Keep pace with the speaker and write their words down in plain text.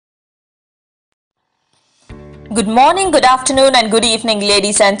Good morning, good afternoon, and good evening,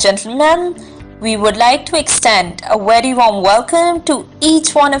 ladies and gentlemen. We would like to extend a very warm welcome to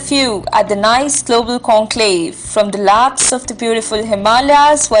each one of you at the nice global conclave from the labs of the beautiful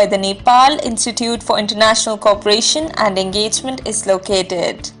Himalayas, where the Nepal Institute for International Cooperation and Engagement is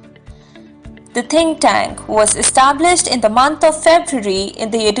located. The think tank was established in the month of February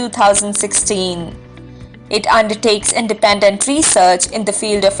in the year 2016. It undertakes independent research in the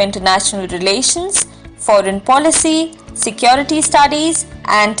field of international relations, foreign policy, security studies,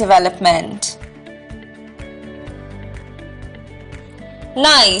 and development.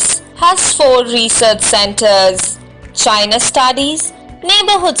 NICE has 4 research centers: China Studies,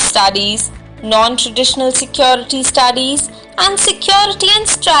 Neighborhood Studies, Non-Traditional Security Studies, and Security and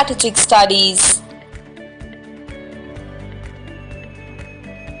Strategic Studies.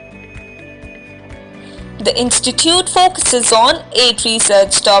 The institute focuses on 8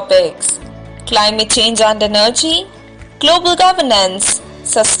 research topics: climate change and energy, global governance,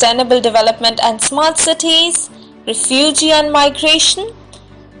 sustainable development and smart cities, refugee and migration,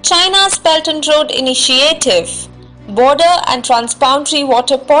 China's Belt and Road Initiative, border and transboundary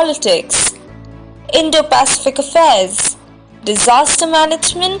water politics, Indo-Pacific affairs, disaster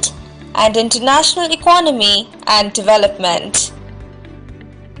management, and international economy and development.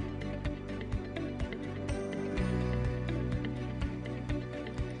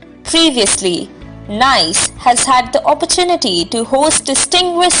 Previously, NICE has had the opportunity to host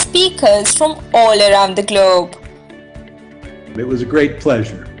distinguished speakers from all around the globe. It was a great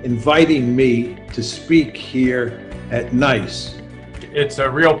pleasure inviting me to speak here at NICE. It's a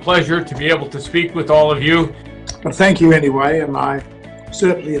real pleasure to be able to speak with all of you. Well, thank you anyway, and I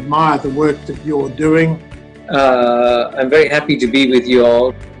certainly admire the work that you're doing. I'm very happy to be with you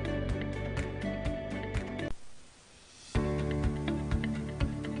all.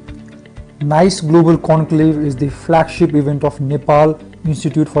 NICE Global Conclave is the flagship event of Nepal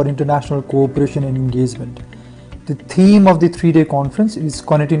Institute for International Cooperation and Engagement. The theme of the 3-day conference is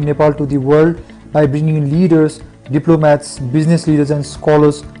connecting Nepal to the world by bringing leaders, diplomats, business leaders and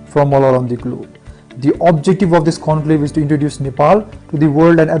scholars from all around the globe. The objective of this conclave is to introduce Nepal to the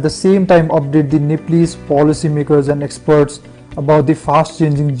world and at the same time update the Nepalese policymakers and experts about the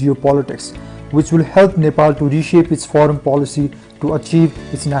fast-changing geopolitics, which will help Nepal to reshape its foreign policy to achieve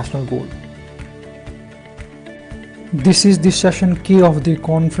its national goal. This is the session K of the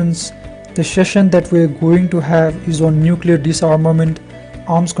conference. The session that we are going to have is on nuclear disarmament,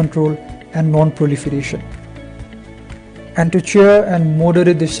 arms control and non-proliferation. And to chair and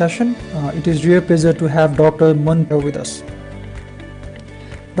moderate this session, it is real pleasure to have Dr. Manpreet with us.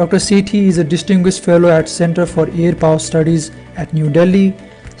 Dr. Sethi is a distinguished fellow at Center for Air Power Studies at New Delhi.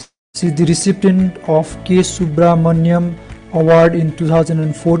 She is the recipient of K. Subramaniam Award in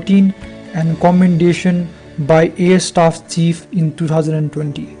 2014 and commendation by Air Staff Chief in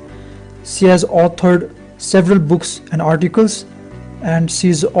 2020. She has authored several books and articles, and she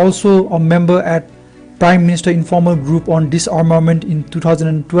is also a member at Prime Minister Informal Group on Disarmament in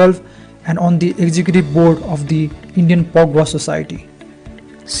 2012 and on the executive board of the Indian Pogwa Society.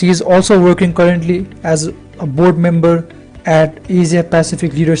 She is also working currently as a board member at Asia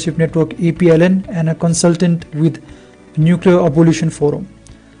Pacific Leadership Network APLN and a consultant with Nuclear Abolition Forum.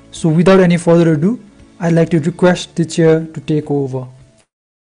 So without any further ado, I'd like to request the chair to take over.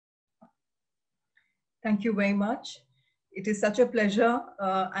 Thank you very much. It is such a pleasure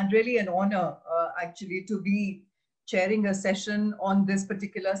and really an honor actually to be chairing a session on this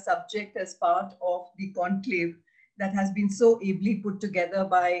particular subject as part of the conclave that has been so ably put together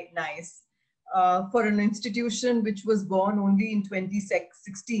by NICE. For an institution which was born only in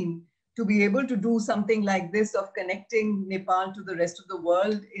 2016, to be able to do something like this of connecting Nepal to the rest of the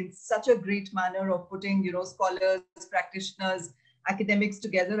world in such a great manner of putting, scholars, practitioners, academics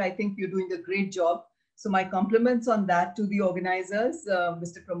together, I think you're doing a great job. So my compliments on that to the organizers,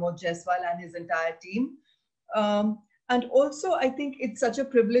 Mr. Pramod Jaiswal and his entire team. And also, I think it's such a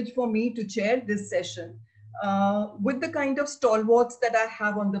privilege for me to chair this session with the kind of stalwarts that I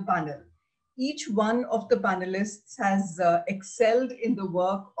have on the panel. Each one of the panelists has excelled in the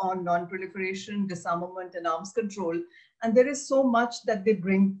work on non-proliferation, disarmament, and arms control. And there is so much that they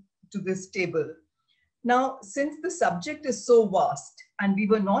bring to this table. Now, since the subject is so vast and we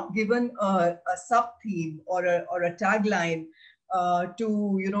were not given a sub-theme or a tagline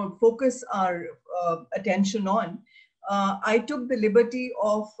to focus our attention on, I took the liberty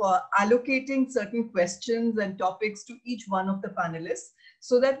of allocating certain questions and topics to each one of the panelists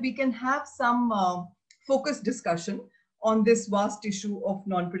so that we can have some focused discussion on this vast issue of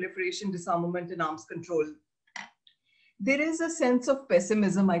non-proliferation, disarmament, and arms control. there is a sense of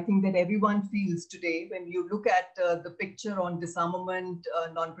pessimism, I think, that everyone feels today when you look at the picture on disarmament,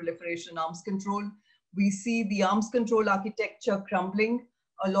 non-proliferation, arms control. We see the arms control architecture crumbling.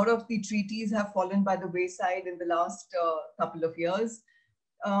 A lot of the treaties have fallen by the wayside in the last couple of years.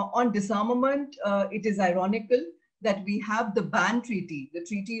 On disarmament, it is ironical that we have the ban treaty, the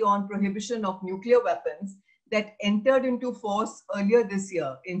treaty on prohibition of nuclear weapons that entered into force earlier this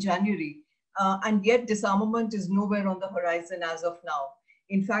year in January. And yet disarmament is nowhere on the horizon as of now.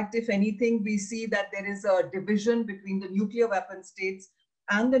 In fact, if anything, we see that there is a division between the nuclear weapon states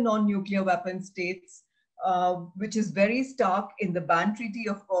and the non-nuclear weapon states, which is very stark in the ban treaty,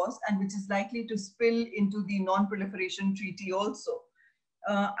 of course, and which is likely to spill into the non-proliferation treaty also.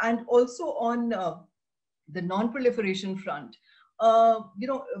 And also on the non-proliferation front,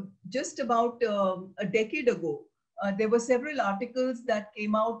 just about a decade ago, there were several articles that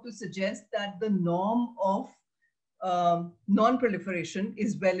came out to suggest that the norm of non-proliferation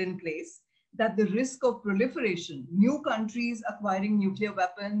is well in place, that the risk of proliferation, new countries acquiring nuclear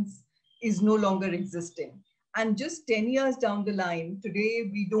weapons, is no longer existing. And just 10 years down the line, today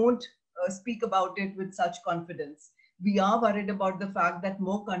we don't speak about it with such confidence. We are worried about the fact that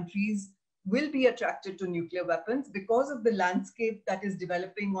more countries will be attracted to nuclear weapons because of the landscape that is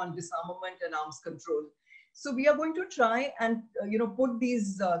developing on disarmament and arms control. So we are going to try and put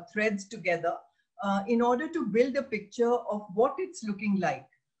these threads together in order to build a picture of what it's looking like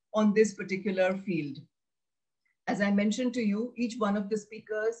on this particular field. As I mentioned to you, each one of the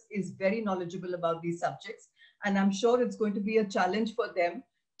speakers is very knowledgeable about these subjects, and I'm sure it's going to be a challenge for them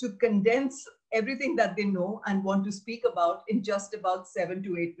to condense everything that they know and want to speak about in just about 7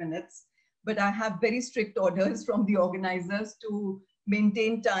 to 8 minutes. But I have very strict orders from the organizers to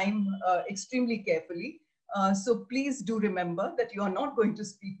maintain time extremely carefully. So please do remember that you are not going to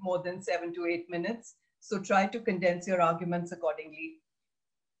speak more than 7 to 8 minutes. So try to condense your arguments accordingly.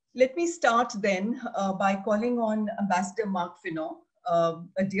 Let me start then by calling on Ambassador Marc,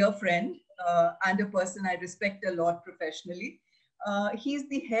 a dear friend and a person I respect a lot professionally. He's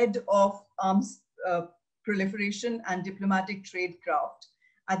the head of arms proliferation and diplomatic tradecraft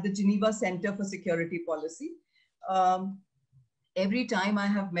at the Geneva Center for Security Policy. Every time I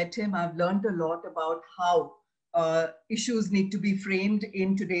have met him, I've learned a lot about how issues need to be framed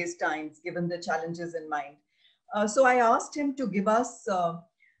in today's times, given the challenges in mind. So I asked him to give us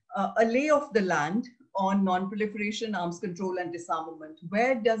a lay of the land on non-proliferation, arms control, and disarmament.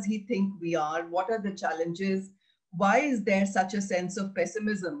 Where does he think we are? What are the challenges? Why is there such a sense of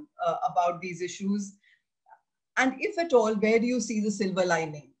pessimism about these issues? And if at all, where do you see the silver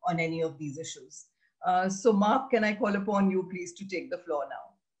lining on any of these issues? So Marc, can I call upon you, please, to take the floor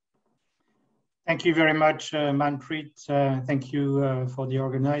now? Thank you very much, Manpreet. Thank you for the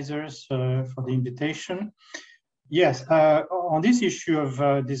organizers for the invitation. Yes, on this issue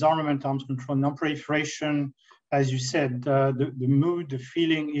of disarmament, arms control, non-proliferation, as you said, the mood, the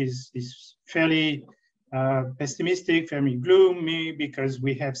feeling is fairly pessimistic, fairly gloomy, because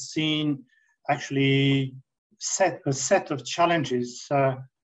we have seen actually a set of challenges,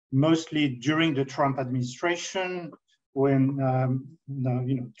 mostly during the Trump administration, when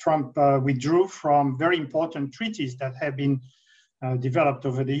Trump withdrew from very important treaties that have been developed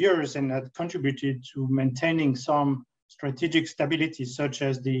over the years and that contributed to maintaining some strategic stability, such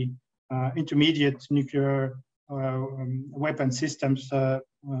as the intermediate nuclear weapon systems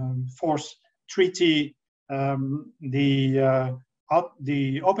force treaty, the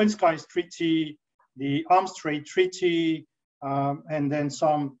Open Skies Treaty, the Arms Trade Treaty, and then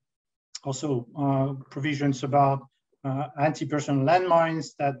some also provisions about anti-personnel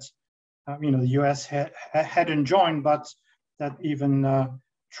landmines that the U.S. hadn't joined, but that even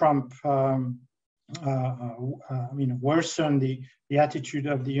Trump worsened the attitude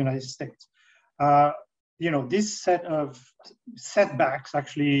of the United States. This set of setbacks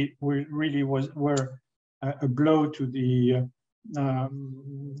actually were a blow to the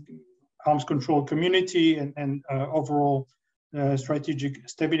arms control community and overall strategic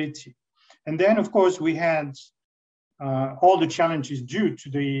stability. And then, of course, we had all the challenges due to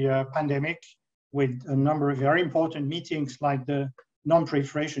the pandemic, with a number of very important meetings like the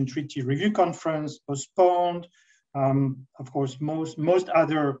Non-Proliferation Treaty Review Conference postponed. Of course, most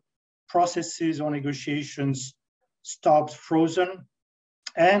other processes or negotiations stopped, frozen.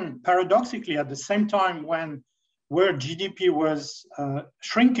 And paradoxically, at the same time, where GDP was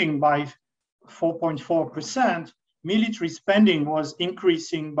shrinking by 4.4%, military spending was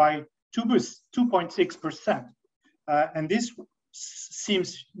increasing by 2.6%. And this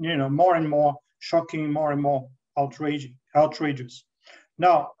seems, more and more shocking, more and more outrageous.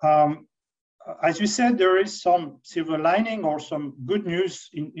 Now, as you said, there is some silver lining or some good news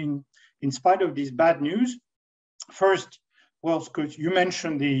in spite of this bad news. First, well, because you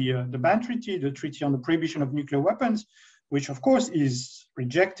mentioned the ban treaty, the Treaty on the Prohibition of Nuclear Weapons, which of course is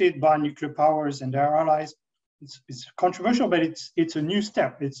rejected by nuclear powers and their allies. It's controversial, but it's a new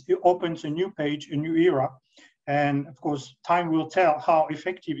step. It opens a new page, a new era. And of course, time will tell how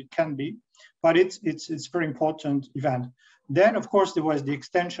effective it can be, but it's a very important event. Then, of course, there was the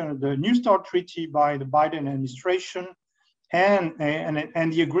extension of the New START Treaty by the Biden administration, and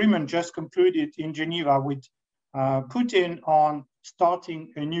the agreement just concluded in Geneva with Putin on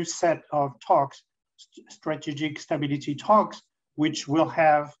starting a new set of talks, strategic stability talks, which will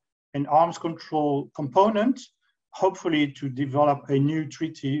have an arms control component, hopefully to develop a new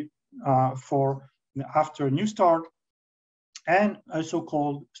treaty for after New START, and a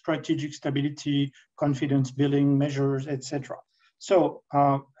so-called strategic stability, confidence building measures, etc. So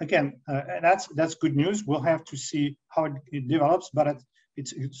again, that's good news. We'll have to see how it develops, but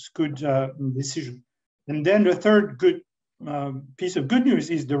it's good decision. And then the third good piece of good news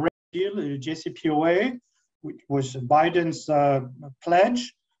is the Red Deal, the JCPOA, which was Biden's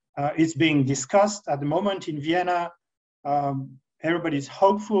pledge. It's being discussed at the moment in Vienna. Everybody's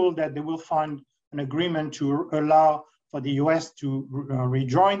hopeful that they will find an agreement to allow for the US to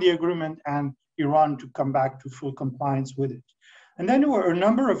rejoin the agreement and Iran to come back to full compliance with it. And then there were a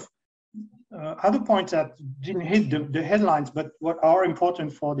number of other points that didn't hit the headlines, but what are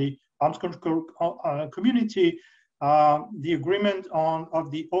important for the arms control community, the agreement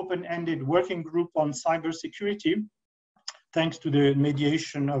of the open-ended working group on cybersecurity, thanks to the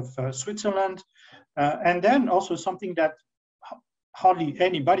mediation of Switzerland. And then also something that hardly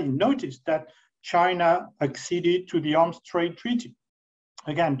anybody noticed, that China acceded to the Arms Trade Treaty.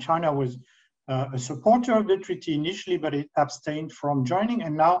 Again, China was a supporter of the treaty initially, but it abstained from joining,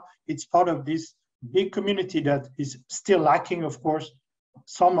 and now it's part of this big community that is still lacking, of course,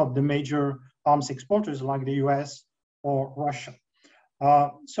 some of the major arms exporters like the US or Russia.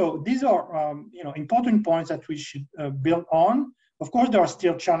 So these are important points that we should build on. Of course, there are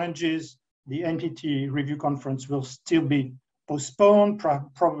still challenges. The NPT review conference will still be postponed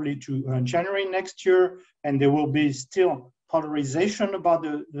probably to January next year, and there will be still polarization about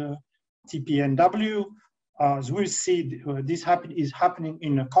the TPNW. As we see, this is happening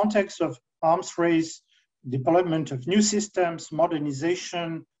in a context of arms race, development of new systems,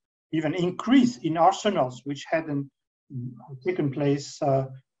 modernization, even increase in arsenals, which hadn't taken place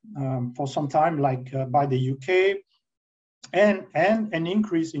for some time, like by the UK, and an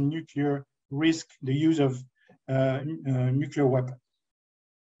increase in nuclear risk, the use of nuclear weapons.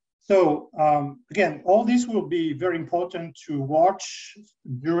 So again, all this will be very important to watch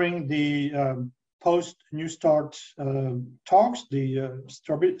during the post-New START talks, the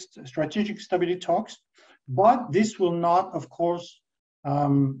strategic stability talks, but this will not, of course,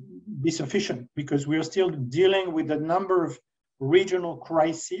 be sufficient, because we are still dealing with a number of regional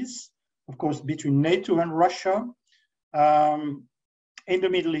crises, of course, between NATO and Russia, in the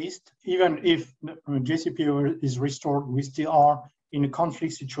Middle East. Even if JCPOA is restored, we still are in a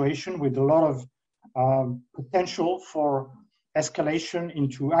conflict situation with a lot of potential for escalation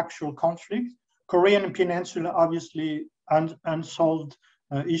into actual conflict. Korean Peninsula, obviously, unsolved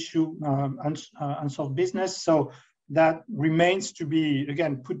issue, unsolved business. So that remains to be,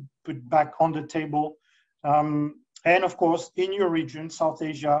 again, put back on the table. And of course, in your region, South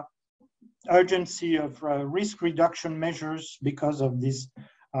Asia, urgency of risk reduction measures because of this,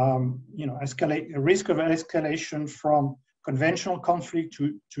 risk of escalation from conventional conflict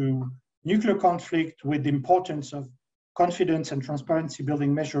to nuclear conflict, with the importance of confidence and transparency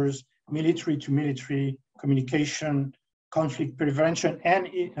building measures, military to military communication, conflict prevention, and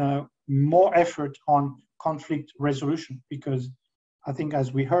more effort on conflict resolution. Because I think,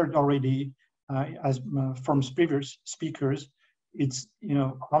 as we heard already, from previous speakers, it's,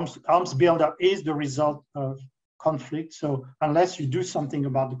 arms buildup is the result of conflict. So unless you do something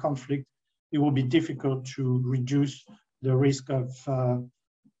about the conflict, it will be difficult to reduce the risk of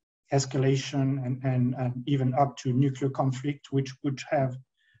escalation and even up to nuclear conflict, which would have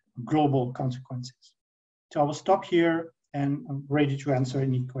global consequences. So I will stop here, and I'm ready to answer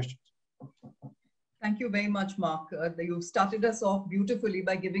any questions. Thank you very much, Marc. You started us off beautifully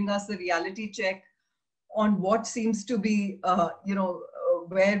by giving us a reality check on what seems to be,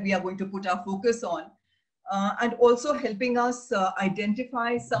 where we are going to put our focus on, and also helping us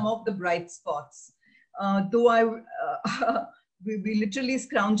identify some of the bright spots. Though we literally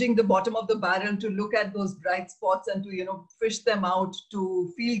scrounging the bottom of the barrel to look at those bright spots and to fish them out,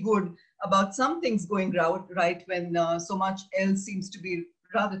 to feel good about some things going right when so much else seems to be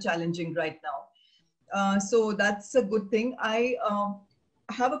rather challenging right now. So that's a good thing. I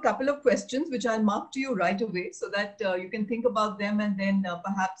have a couple of questions which I'll mark to you right away so that you can think about them, and then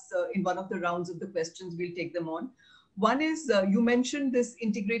perhaps in one of the rounds of the questions we'll take them on. One is you mentioned this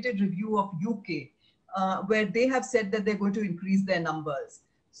integrated review of UK where they have said that they're going to increase their numbers.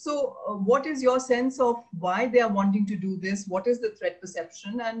 So what is your sense of why they are wanting to do this? What is the threat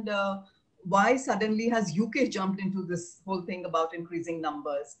perception, and why suddenly has UK jumped into this whole thing about increasing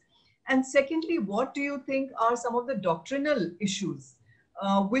numbers? And secondly, what do you think are some of the doctrinal issues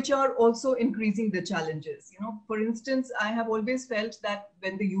which are also increasing the challenges? You know, for instance, I have always felt that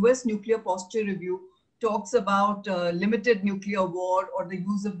when the US Nuclear Posture Review talks about limited nuclear war or the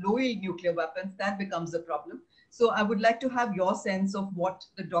use of low-yield nuclear weapons, that becomes a problem. So I would like to have your sense of what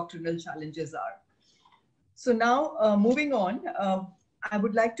the doctrinal challenges are. So now moving on, I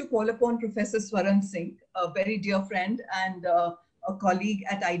would like to call upon Professor Swaran Singh, a very dear friend and a colleague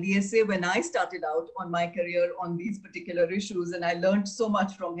at IDSA when I started out on my career on these particular issues, and I learned so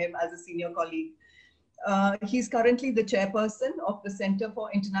much from him as a senior colleague. He's currently the chairperson of the Center for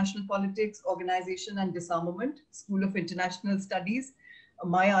International Politics, Organization and Disarmament, School of International Studies,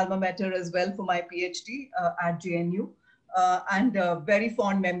 my alma mater as well for my PhD at JNU, and very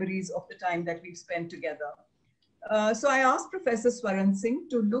fond memories of the time that we've spent together. So I asked Professor Swaran Singh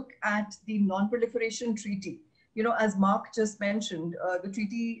to look at the Non-Proliferation Treaty. You know, as Marc just mentioned, the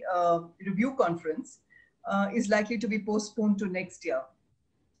treaty review conference is likely to be postponed to next year.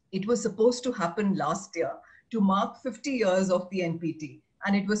 It was supposed to happen last year to mark 50 years of the NPT.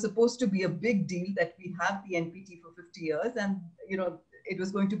 And it was supposed to be a big deal that we have the NPT for 50 years. And, you know, it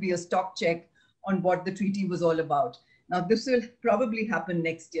was going to be a stock check on what the treaty was all about. Now, this will probably happen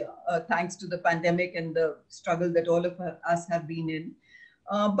next year, thanks to the pandemic and the struggle that all of us have been in.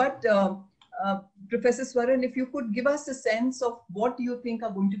 Professor Swaran, if you could give us a sense of what do you think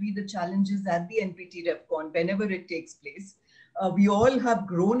are going to be the challenges at the NPT RevCon whenever it takes place. We all have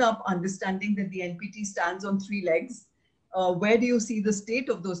grown up understanding that the NPT stands on 3 legs. Where do you see the state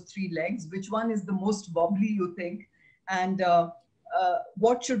of those 3 legs? Which one is the most wobbly, you think? And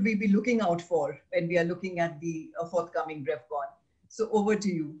what should we be looking out for when we are looking at the forthcoming RevCon? So over to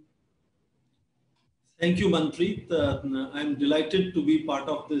you. Thank you, Manpreet. I'm delighted to be part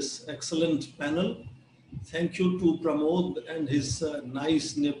of this excellent panel. Thank you to Pramod and his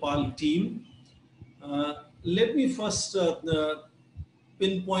nice Nepal team. Let me first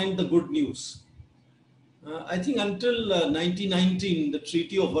pinpoint the good news. I think until 1919, the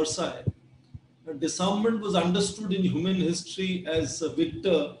Treaty of Versailles, disarmament was understood in human history as a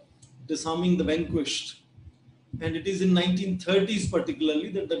victor disarming the vanquished. And it is in 1930s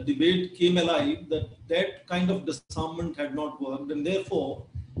particularly that the debate came alive that that kind of disarmament had not worked, and therefore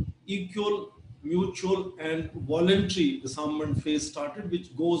equal, mutual and voluntary disarmament phase started,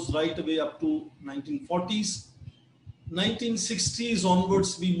 which goes right away up to 1940s. 1960s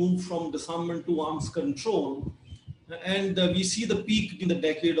onwards, we moved from disarmament to arms control, and we see the peak in the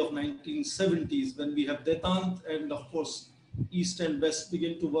decade of 1970s when we have détente, and of course East and West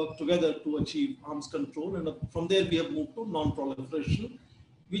begin to work together to achieve arms control, and from there we have moved to non-proliferation,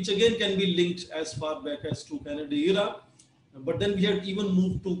 which again can be linked as far back as to Kennedy era, but then we had even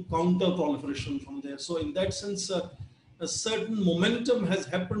moved to counter-proliferation from there. So in that sense, a certain momentum has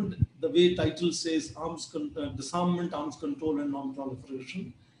happened, the way title says, disarmament, arms control and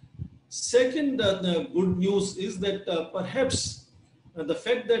non-proliferation. Second, the good news is that perhaps the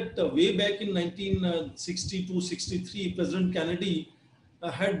fact that way back in 1962-63, President Kennedy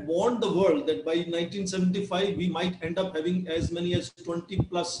had warned the world that by 1975, we might end up having as many as 20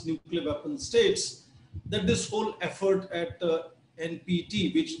 plus nuclear weapon states, that this whole effort at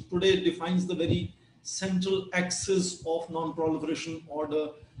NPT, which today defines the very central axis of non-proliferation order,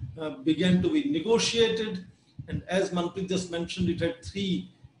 began to be negotiated. And as Manpreet just mentioned, it had 3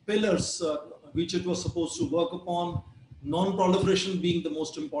 pillars which it was supposed to work upon. Non-proliferation being the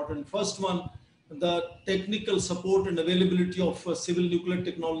most important first one, the technical support and availability of civil nuclear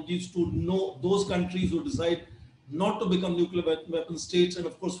technologies to know those countries who decide not to become nuclear weapon states, and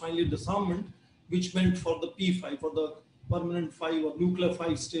of course finally disarmament, which meant for the P5, for the permanent 5 or nuclear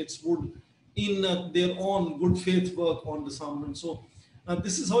 5 states would in their own good faith work on disarmament. So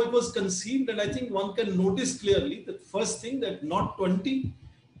this is how it was conceived, and I think one can notice clearly that first thing that not 20,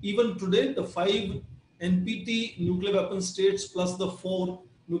 even today the 5 NPT nuclear weapon states plus the 4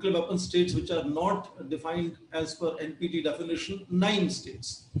 nuclear weapon states which are not defined as per NPT definition, 9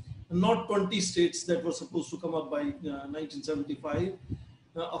 states, not 20 states that were supposed to come up by 1975.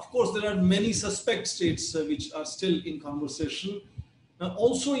 Of course, there are many suspect states which are still in conversation.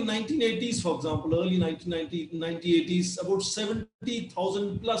 Also in 1980s, for example, early 1980s, about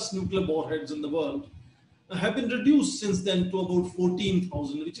 70,000 plus nuclear warheads in the world have been reduced since then to about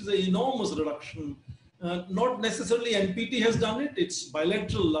 14,000, which is an enormous reduction. Not necessarily NPT has done it, it's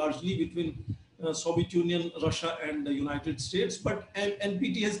bilateral largely between Soviet Union, Russia and the United States, but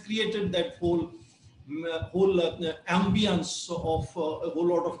NPT has created that whole ambience of a whole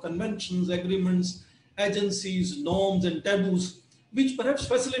lot of conventions, agreements, agencies, norms and taboos, which perhaps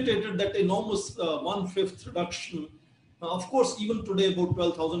facilitated that enormous 1/5 reduction. Of course, even today, about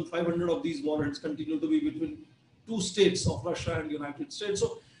 12,500 of these warheads continue to be between two states of Russia and United States.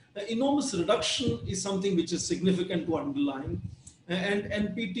 So enormous reduction is something which is significant to underline. And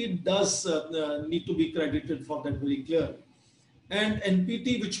NPT does need to be credited for that very clearly. And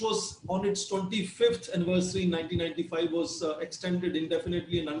NPT, which was on its 25th anniversary in 1995, was extended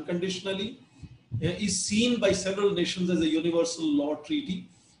indefinitely and unconditionally, is seen by several nations as a universal law treaty.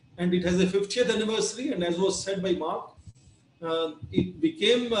 And it has a 50th anniversary, and as was said by Marc, it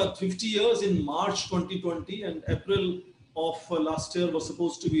became 50 years in March 2020, and April of last year was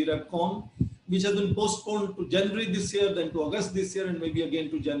supposed to be RevCon, which has been postponed to January this year, then to August this year, and maybe again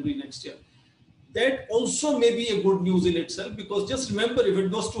to January next year. That also may be a good news in itself, because just remember, if it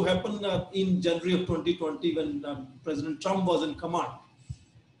was to happen in January of 2020, when President Trump was in command,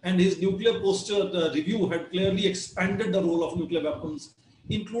 and his nuclear posture review had clearly expanded the role of nuclear weapons,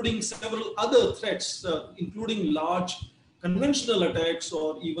 including several other threats, including large conventional attacks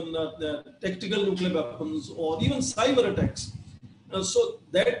or even tactical nuclear weapons or even cyber attacks. So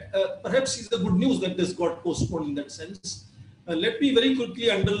that perhaps is the good news that this got postponed in that sense. Let me very quickly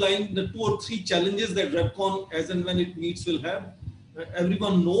underline the 2 or 3 challenges that RevCon, as and when it meets, will have.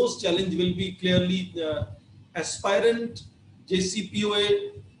 Everyone knows challenge will be clearly aspirant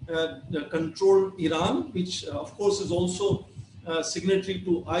JCPOA controlled Iran, which of course is also signatory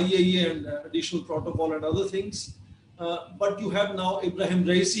to IAEA and additional protocol and other things. But you have now Ibrahim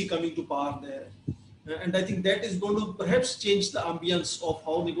Raisi coming to power there. And I think that is going to perhaps change the ambience of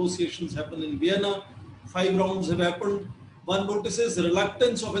how negotiations happen in Vienna. 5 rounds have happened. One notices the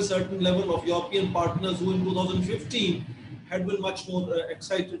reluctance of a certain level of European partners who in 2015 had been much more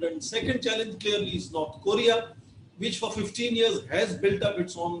excited. And second challenge clearly is North Korea, which for 15 years has built up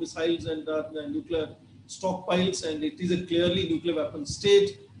its own missiles and nuclear stockpiles, and it is a clearly nuclear weapon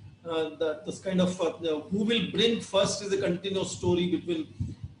state. This kind of who will bring first is a continuous story between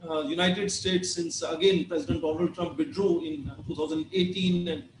United States, since again President Donald Trump withdrew in 2018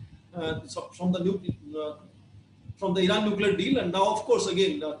 and so from the Iran nuclear deal, and now of course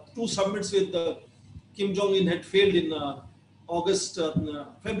again 2 summits with Kim Jong-un had failed in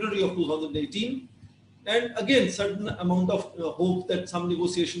February of 2018, and again certain amount of hope that some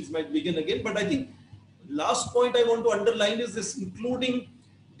negotiations might begin again. But I think last point I want to underline is this, including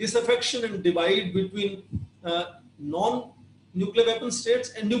disaffection and divide between non-nuclear weapon states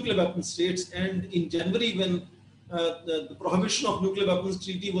and nuclear weapon states. And in January, when the prohibition of nuclear weapons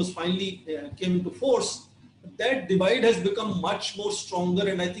treaty was finally came into force, that divide has become much more stronger,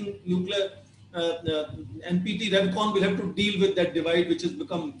 and I think nuclear NPT RevCon will have to deal with that divide, which has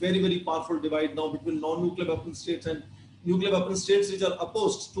become very, very powerful divide now between non-nuclear weapon states and nuclear weapon states, which are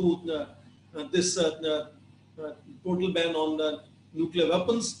opposed to this total ban on nuclear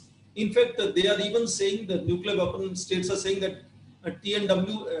weapons. In fact, they are even saying that nuclear weapon states are saying that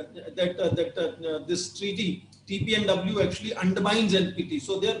TNW, this treaty, TPNW actually undermines NPT.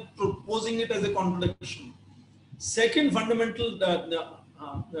 So they are proposing it as a contradiction. Second fundamental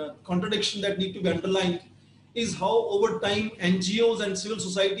contradiction that need to be underlined is how over time NGOs and civil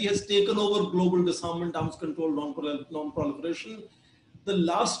society has taken over global disarmament, arms control, non-proliferation. The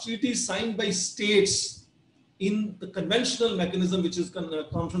last treaty signed by states in the conventional mechanism, which is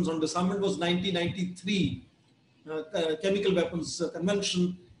Conference on Disarmament, was 1993 Chemical Weapons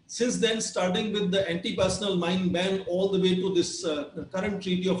Convention. Since then, starting with the anti-personnel mine ban all the way to this current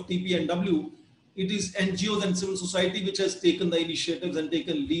treaty of TPNW, it is NGOs and civil society which has taken the initiatives and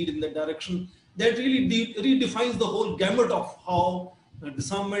taken lead in that direction. That really redefines the whole gamut of how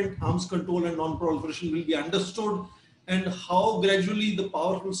disarmament, arms control and non-proliferation will be understood, and how gradually the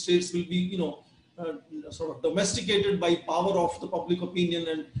powerful states will be, sort of domesticated by power of the public opinion,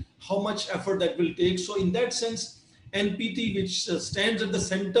 and how much effort that will take. So in that sense, NPT, which stands at the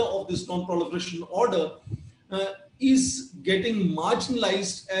center of this non-proliferation order, is getting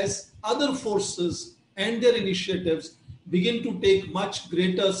marginalized as other forces and their initiatives begin to take much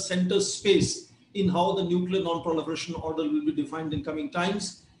greater center space in how the nuclear non-proliferation order will be defined in coming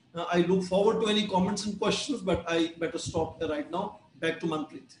times. I look forward to any comments and questions, but I better stop there right now. Back to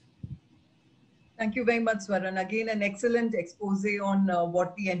Manpreet. Thank you very much, Swaran. Again, an excellent expose on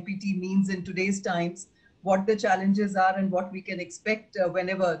what the NPT means in today's times, what the challenges are, and what we can expect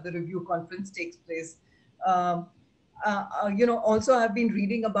whenever the review conference takes place. Also I've been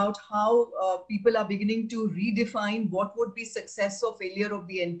reading about how people are beginning to redefine what would be success or failure of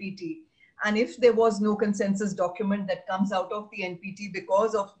the NPT. And if there was no consensus document that comes out of the NPT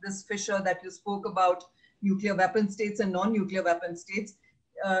because of this fissure that you spoke about, nuclear weapon states and non-nuclear weapon states,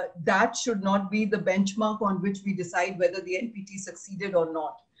 that should not be the benchmark on which we decide whether the NPT succeeded or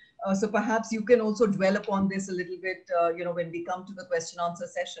not. So perhaps you can also dwell upon this a little bit, when we come to the question answer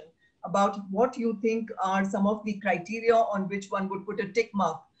session, about what you think are some of the criteria on which one would put a tick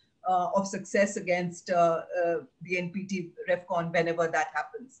mark of success against the NPT REFCON whenever that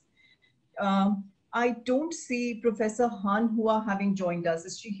happens. I don't see Professor Han Hua having joined us.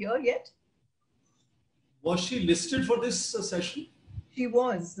 Is she here yet? Was she listed for this session? She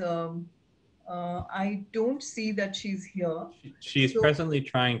was. I don't see that she's here. She's presently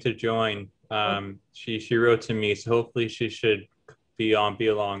trying to join. She wrote to me, so hopefully she should be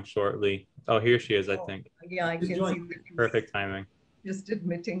along shortly. Oh, here she is, I think. Yeah, I can see that. Perfect timing. Just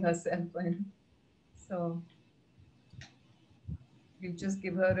admitting herself. So we'll just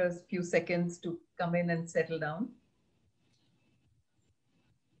give her a few seconds to come in and settle down.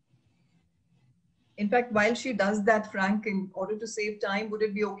 In fact, while she does that, Frank, in order to save time, would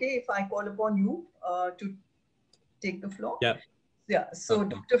it be okay if I call upon you to take the floor? Yeah. Yeah. So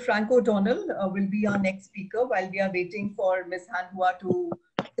Dr. Frank O'Donnell will be our next speaker while we are waiting for Ms. Han Hua to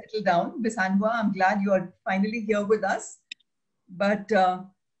settle down. Ms. Han Hua, I'm glad you are finally here with us. But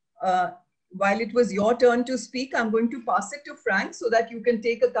while it was your turn to speak, I'm going to pass it to Frank so that you can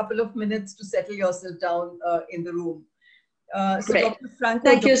take a couple of minutes to settle yourself down in the room. So Dr. Frank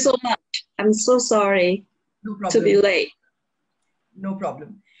Thank you so much. I'm so sorry to be late. No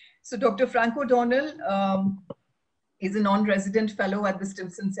problem. So Dr. Frank O'Donnell is a non-resident fellow at the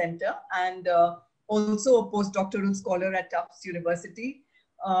Stimson Center and also a postdoctoral scholar at Tufts University.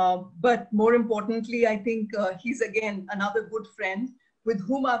 But more importantly, I think he's again another good friend with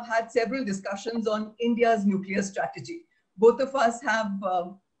whom I've had several discussions on India's nuclear strategy. Both of us have,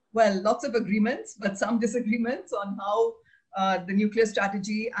 lots of agreements, but some disagreements on how the nuclear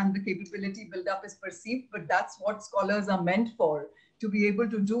strategy and the capability build-up is perceived, but that's what scholars are meant for, to be able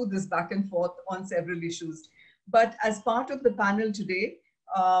to do this back and forth on several issues. But as part of the panel today,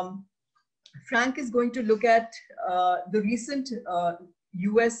 Frank is going to look at the recent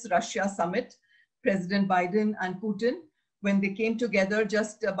US-Russia summit, President Biden and Putin, when they came together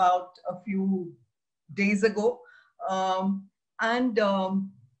just about a few days ago, and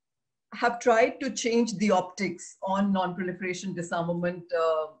have tried to change the optics on non-proliferation, disarmament,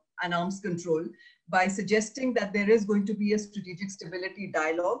 and arms control by suggesting that there is going to be a strategic stability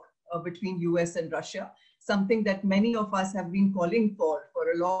dialogue between US and Russia, something that many of us have been calling for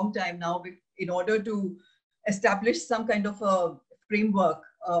a long time now in order to establish some kind of a framework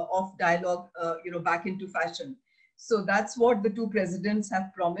of dialogue, back into fashion. So that's what the two presidents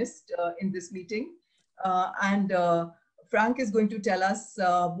have promised in this meeting. Frank is going to tell us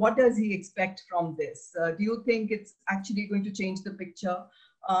what does he expect from this? Do you think it's actually going to change the picture?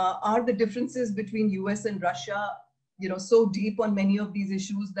 Are the differences between US and Russia, so deep on many of these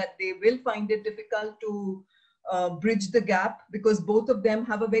issues that they will find it difficult to bridge the gap, because both of them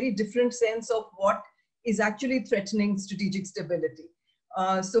have a very different sense of what is actually threatening strategic stability.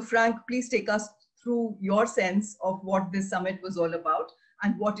 So Frank, please take us through your sense of what this summit was all about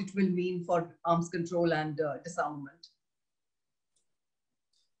and what it will mean for arms control and disarmament.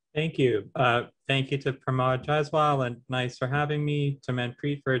 Thank you. Thank you to Pramod Jaiswal and nice for having me, to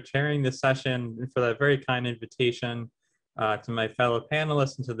Manpreet for chairing this session, and for that very kind invitation to my fellow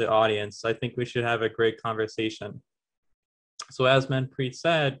panelists and to the audience. I think we should have a great conversation. So as Manpreet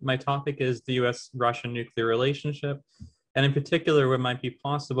said, my topic is the US-Russia nuclear relationship, and in particular, what might be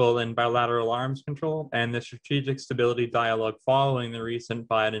possible in bilateral arms control and the strategic stability dialogue following the recent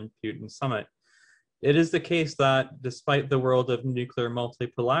Biden-Putin summit. It is the case that despite the world of nuclear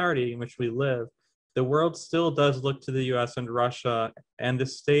multipolarity in which we live, the world still does look to the US and Russia and the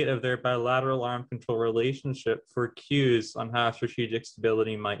state of their bilateral arms control relationship for cues on how strategic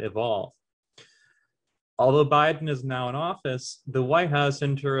stability might evolve. Although Biden is now in office, the White House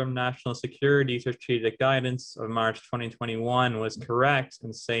Interim National Security Strategic Guidance of March 2021 was correct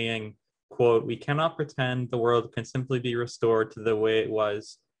in saying, quote, "We cannot pretend the world can simply be restored to the way it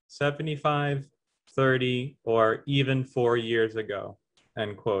was 75, 30, or even 4 years ago,"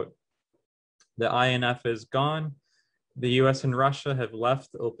 end quote. The INF is gone. The US and Russia have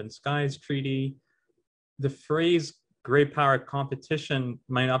left the Open Skies Treaty. The phrase great power competition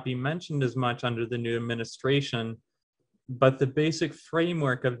might not be mentioned as much under the new administration, but the basic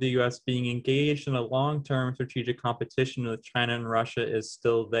framework of the US being engaged in a long-term strategic competition with China and Russia is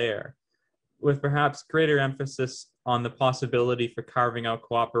still there, with perhaps greater emphasis on the possibility for carving out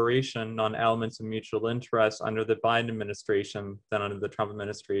cooperation on elements of mutual interest under the Biden administration than under the Trump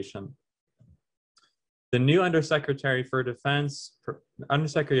administration. The new Undersecretary for Defense for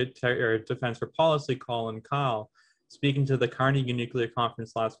Policy, Colin Kahl, speaking to the Carnegie Nuclear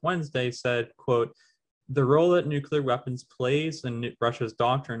Conference last Wednesday, said, quote, "The role that nuclear weapons plays in Russia's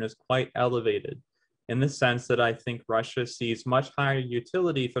doctrine is quite elevated, in the sense that I think Russia sees much higher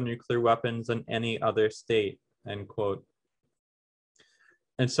utility for nuclear weapons than any other state," end quote.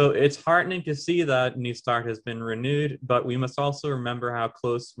 And so it's heartening to see that New START has been renewed, but we must also remember how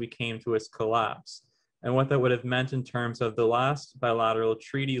close we came to its collapse and what that would have meant in terms of the last bilateral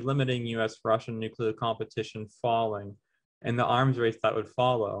treaty limiting US-Russian nuclear competition falling and the arms race that would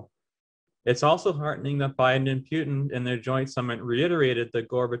follow. It's also heartening that Biden and Putin in their joint summit reiterated the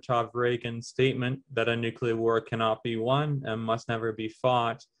Gorbachev-Reagan statement that a nuclear war cannot be won and must never be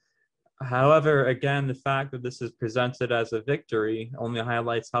fought. However, again, the fact that this is presented as a victory only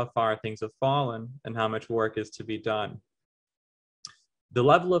highlights how far things have fallen and how much work is to be done. The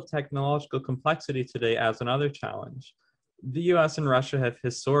level of technological complexity today adds another challenge. The US and Russia have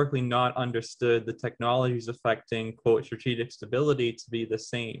historically not understood the technologies affecting, quote, strategic stability to be the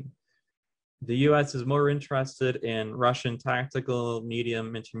same. The US is more interested in Russian tactical,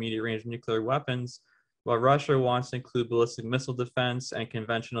 medium, intermediate range nuclear weapons, while Russia wants to include ballistic missile defense and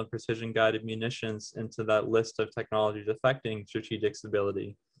conventional precision guided munitions into that list of technologies affecting strategic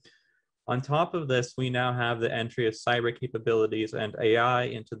stability. On top of this, we now have the entry of cyber capabilities and AI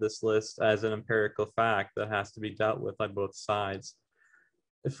into this list as an empirical fact that has to be dealt with by both sides.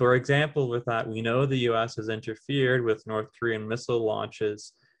 For example, with that, we know the US has interfered with North Korean missile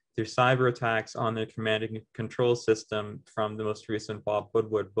launches through cyber attacks on their command and control system from the most recent Bob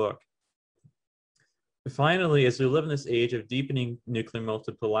Woodward book. Finally, as we live in this age of deepening nuclear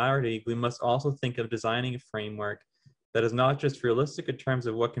multipolarity, we must also think of designing a framework that is not just realistic in terms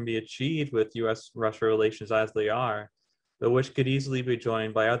of what can be achieved with US-Russia relations as they are, but which could easily be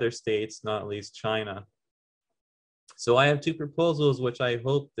joined by other states, not least China. So I have two proposals which I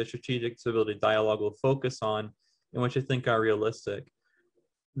hope the Strategic Stability Dialogue will focus on and which I think are realistic.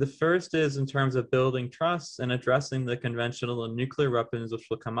 The first is in terms of building trust and addressing the conventional and nuclear weapons which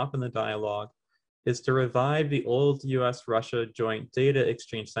will come up in the dialogue, is to revive the old US-Russia Joint Data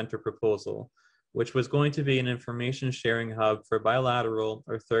Exchange Center proposal, which was going to be an information sharing hub for bilateral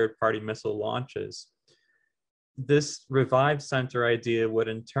or third-party missile launches. This revived center idea would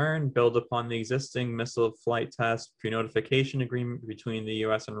in turn build upon the existing missile flight test pre-notification agreement between the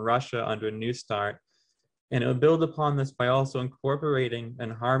US and Russia under New START, and it would build upon this by also incorporating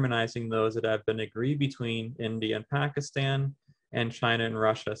and harmonizing those that have been agreed between India and Pakistan and China and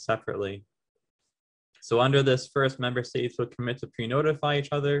Russia separately. So under this, first, member states would commit to pre-notify each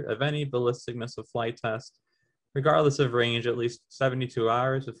other of any ballistic missile flight test, regardless of range, at least 72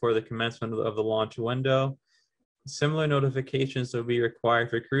 hours before the commencement of the launch window. Similar notifications would be required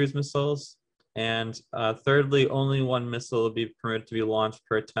for cruise missiles. And thirdly, only one missile would be permitted to be launched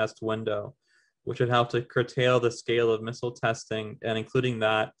per test window, which would help to curtail the scale of missile testing, and including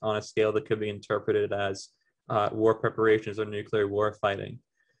that on a scale that could be interpreted as war preparations or nuclear war fighting.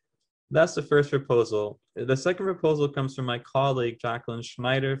 That's the first proposal. The second proposal comes from my colleague, Jacqueline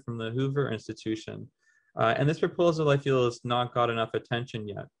Schneider from the Hoover Institution. And this proposal, I feel, has not got enough attention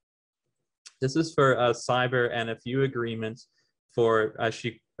yet. This is for cyber NFU agreements for, as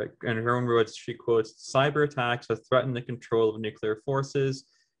she, in her own words, she quotes, cyber attacks that threaten the control of nuclear forces.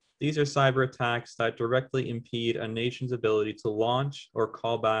 These are cyber attacks that directly impede a nation's ability to launch or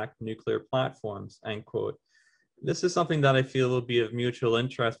call back nuclear platforms, end quote. This is something that I feel will be of mutual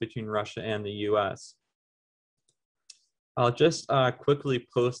interest between Russia and the US. I'll just quickly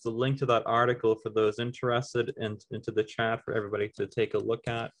post the link to that article for those interested into the chat for everybody to take a look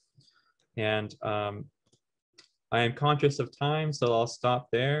at. And I am conscious of time, so I'll stop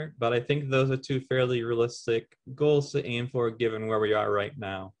there. But I think those are two fairly realistic goals to aim for given where we are right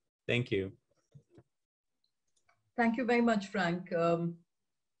now. Thank you. Thank you very much, Frank.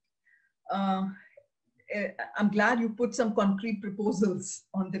 I'm glad you put some concrete proposals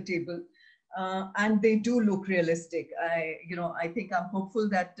on the table, and they do look realistic. I think I'm hopeful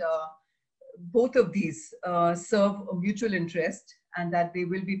that both of these serve a mutual interest, and that they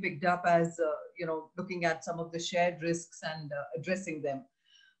will be picked up as looking at some of the shared risks and addressing them.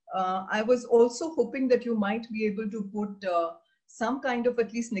 I was also hoping that you might be able to put some kind of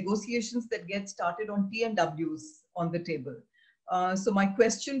at least negotiations that get started on T&Ws on the table. So my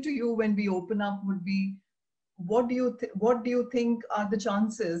question to you when we open up would be, what do you think are the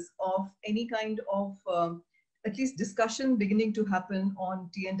chances of any kind of at least discussion beginning to happen on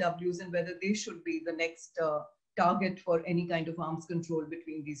TNWs and whether they should be the next target for any kind of arms control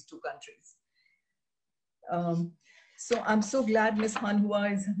between these two countries? So I'm so glad Ms.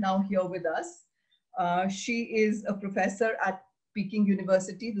 Hanhua is now here with us. She is a professor at Peking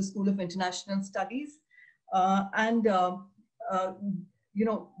University, the School of International Studies. You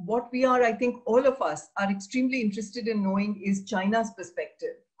know, what we are, I think all of us are extremely interested in knowing is China's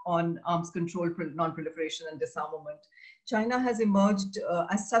perspective on arms control, non-proliferation and disarmament. China has emerged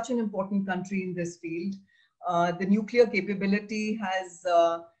as such an important country in this field. The nuclear capability has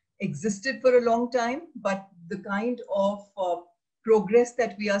existed for a long time, but the kind of progress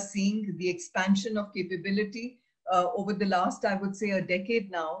that we are seeing, the expansion of capability over the last, I would say, a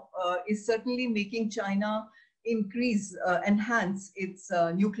decade now, is certainly making China enhance its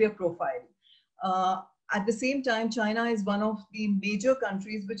nuclear profile. At the same time, China is one of the major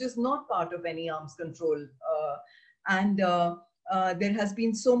countries which is not part of any arms control. There has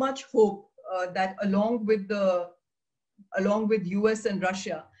been so much hope that along with US and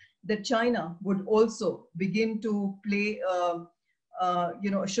Russia, that China would also begin to play,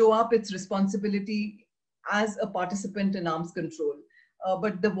 show up its responsibility as a participant in arms control.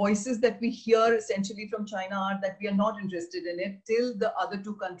 But the voices that we hear essentially from China are that we are not interested in it till the other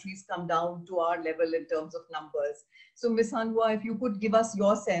two countries come down to our level in terms of numbers. So Ms. Hanhua, if you could give us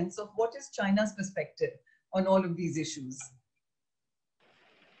your sense of what is China's perspective on all of these issues.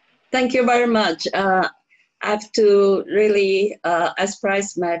 Thank you very much. I have to really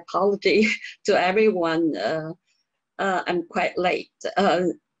express my apology to everyone. I'm quite late,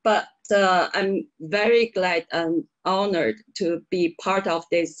 but I'm very glad and honored to be part of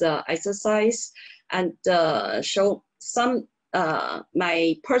this exercise and show some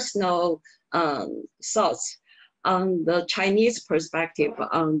my personal thoughts on the Chinese perspective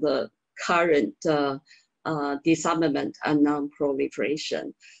on the current disarmament and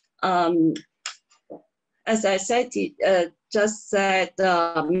non-proliferation. As I said, just said,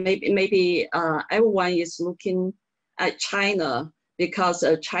 maybe everyone is looking at China because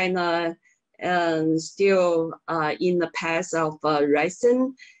China still in the path of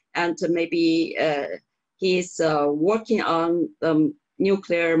rising, and maybe he's working on the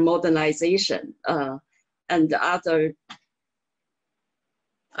nuclear modernization and other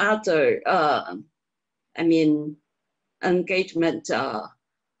engagement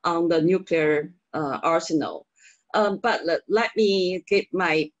on the nuclear arsenal. But let me give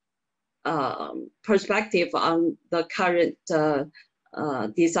my perspective on the current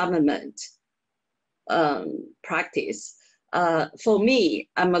disarmament practice. For me,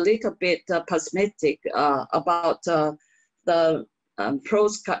 I'm a little bit pessimistic about the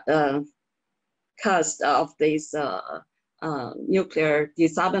pros cast of this nuclear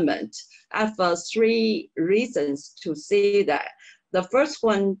disarmament. I have three reasons to say that. The first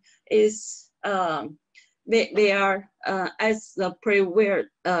one is they are, as the previous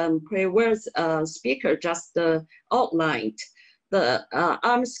speaker just outlined, the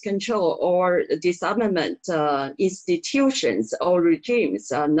arms control or disarmament institutions or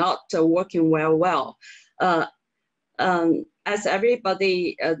regimes are not working well. As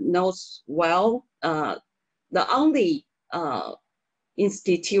everybody knows well, the only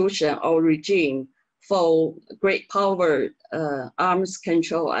institution or regime for great power arms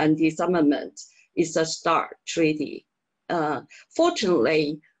control and disarmament is the START Treaty.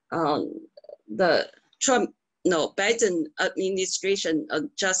 Fortunately, the Biden administration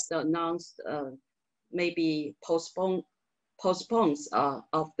just announced maybe postpones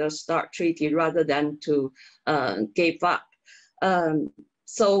of the START Treaty rather than to give up.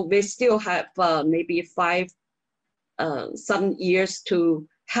 So we still have maybe some years to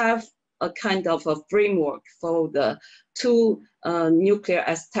have a kind of a framework for the two nuclear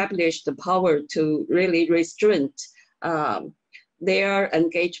established power to really restrain their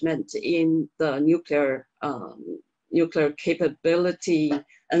engagement in the nuclear capability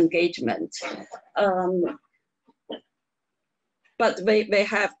engagement. But we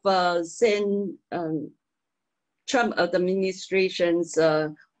have seen Trump administration's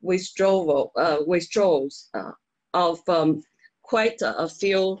withdrawals of quite a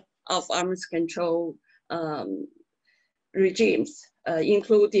few of arms control regimes,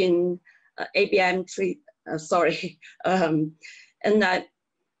 including ABM and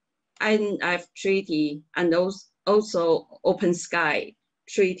INF Treaty, and also Open Sky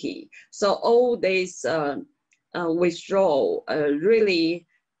Treaty. So all these withdrawal really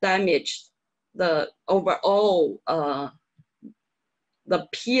damaged the overall the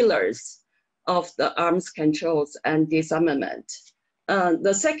pillars of the arms controls and disarmament.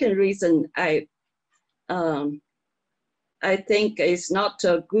 The second reason I think is not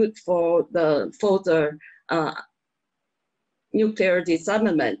good for the further nuclear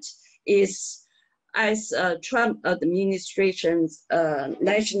disarmament is, as Trump administration's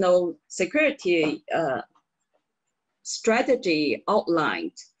national security strategy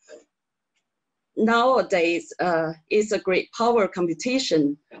outlined, nowadays is a great power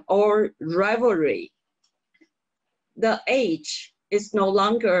competition or rivalry. The age is no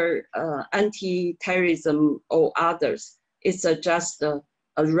longer anti-terrorism or others. It's just a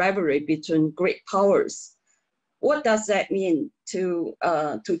rivalry between great powers. What does that mean to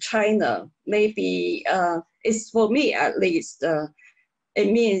China? Maybe it's, for me at least,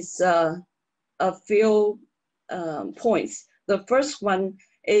 it means a few points. The first one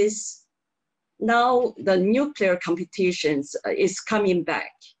is now the nuclear competitions is coming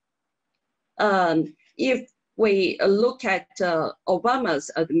back. If we look at Obama's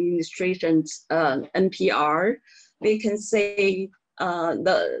administration's NPR, we can say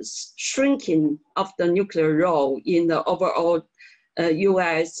the shrinking of the nuclear role in the overall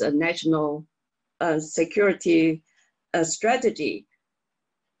US national security strategy.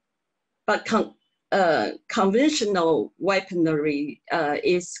 But conventional weaponry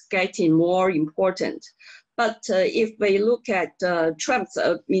is getting more important. But if we look at Trump's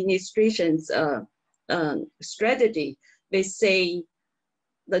administration's strategy, they say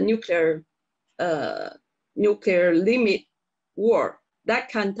the nuclear limit war, that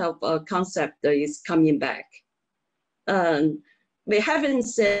kind of concept is coming back. We haven't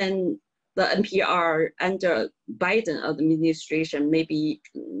seen the NPR under Biden administration. Maybe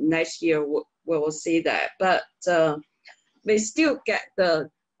next year we will see that, but we still get the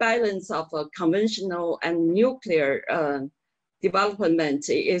balance of conventional and nuclear development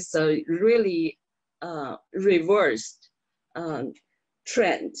is a really reversed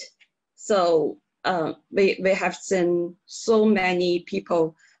trend. So we have seen so many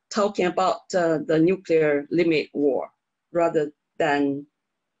people talking about the nuclear limit war rather than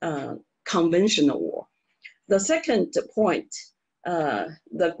conventional war. The second point,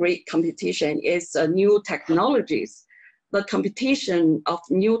 the great competition is new technologies. The competition of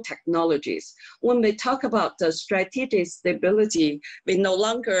new technologies. When we talk about the strategic stability, we no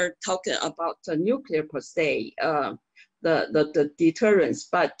longer talking about nuclear per se, the deterrence,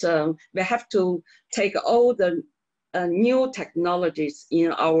 but we have to take all the new technologies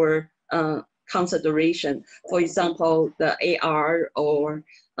in our consideration. For example, the AR or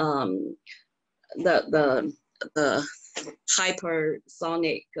the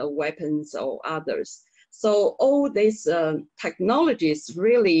hypersonic weapons or others. So all these technologies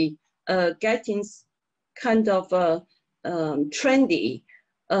really getting kind of trendy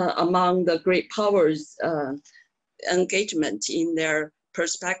among the great powers engagement in their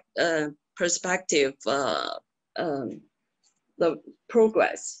perspective, the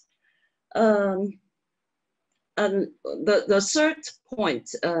progress. And the third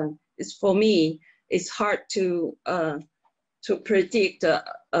point is, for me, it's hard to predict a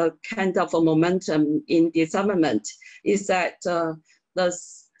kind of a momentum in disarmament, is that the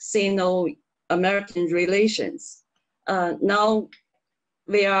Sino-American relations. Now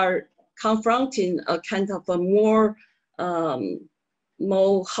we are confronting a kind of a more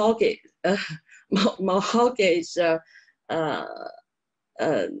hawkish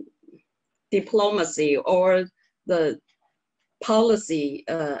diplomacy or the policy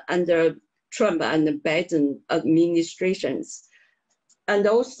under Trump and the Biden administrations. And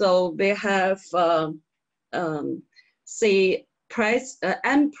also we have, say,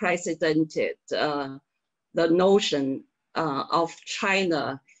 unprecedented the notion of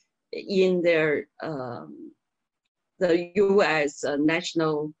China in their the U.S.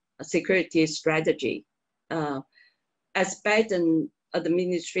 National security strategy. As Biden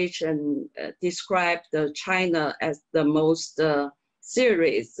administration described China as the most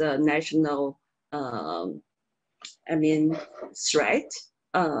serious national, threat.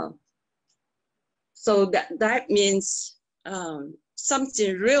 So that means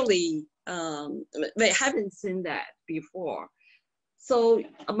something really, we haven't seen that before. So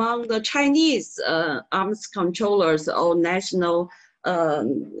among the Chinese arms controllers or national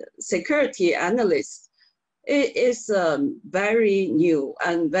security analysts, it is very new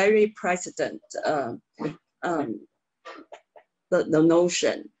and very precedent, the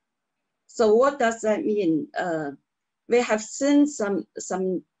notion. So what does that mean? We have seen some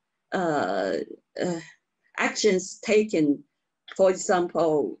actions taken. For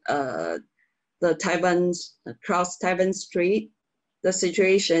example, the Taiwan, across Taiwan Strait, the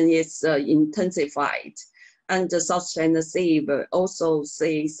situation is intensified. And the South China Sea will also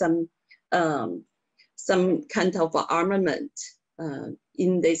see some kind of armament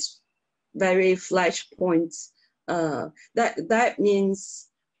in this very flashpoint. That means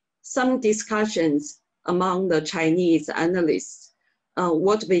some discussions among the Chinese analysts,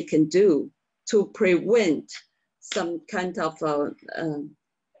 what we can do to prevent some kind of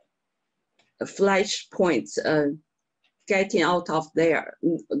flashpoints getting out of there,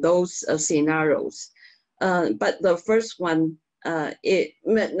 those scenarios. But the first one, not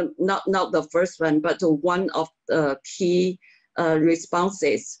the first one, but one of the key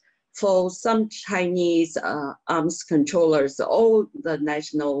responses for some Chinese arms controllers, all the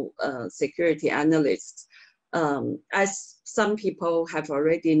national security analysts, as some people have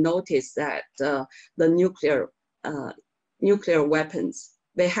already noticed that the nuclear weapons,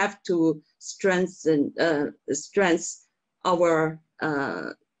 they have to strengthen our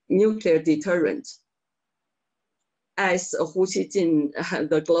nuclear deterrent. As Hu Xijin,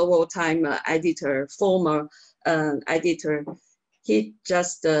 the Global Time editor, former editor, he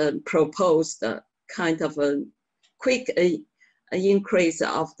just proposed a kind of a quick increase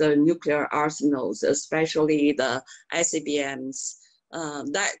of the nuclear arsenals, especially the ICBMs.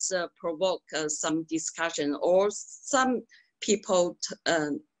 That provoked some discussion, or some people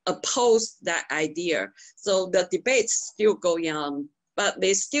oppose that idea. So the debate's still going on, but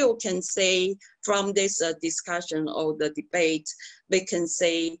they still can say from this discussion or the debate, they can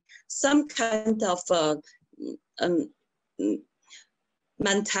say some kind of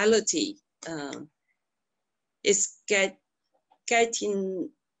mentality is getting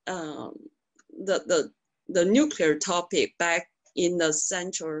the nuclear topic back in the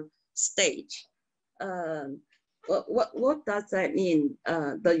central stage. What does that mean?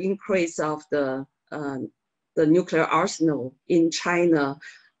 The increase of the nuclear arsenal in China.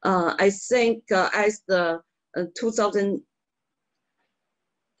 I think as the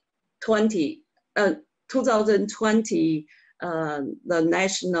 2020, the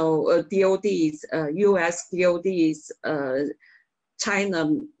national DOD's, US DOD's China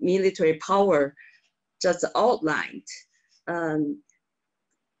military power just outlined.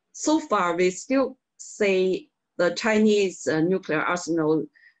 So far, we still say the Chinese nuclear arsenal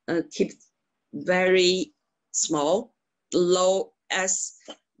keeps very small, low, as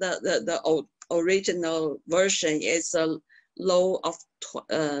the original version is a low of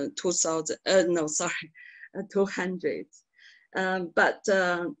 200. But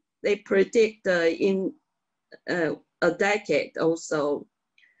they predict in a decade also,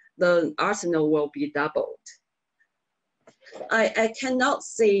 the arsenal will be doubled. I cannot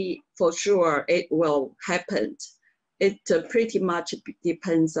say for sure it will happen. It pretty much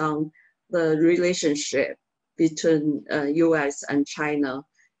depends on the relationship between US and China.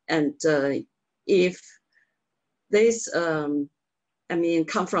 And if this,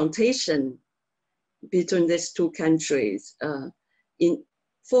 confrontation between these two countries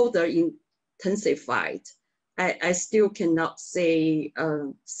further intensified, I still cannot say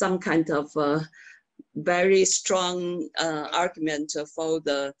some kind of very strong argument for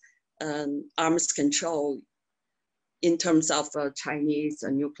the arms control in terms of Chinese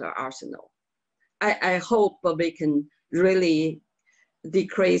nuclear arsenal. I hope we can really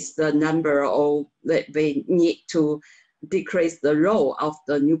decrease the number, or that we need to decrease the role of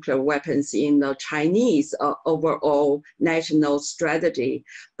the nuclear weapons in the Chinese overall national strategy.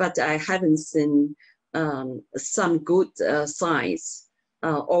 But I haven't seen some good signs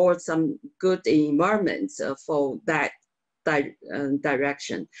or some good environments for that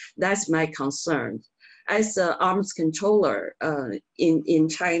direction. That's my concern. As an arms controller in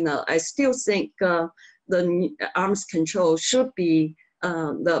China, I still think the arms control should be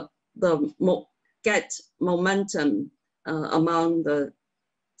get momentum among the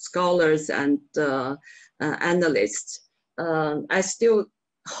scholars and analysts. I still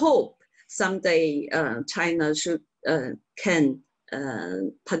hope someday China can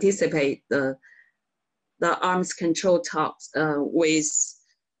participate the arms control talks with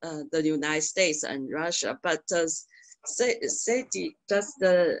the United States and Russia. But Sethi just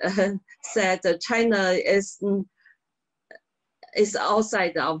said that China is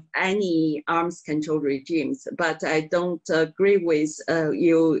outside of any arms control regimes, but I don't agree with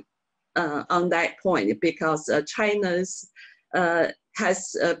you on that point, because China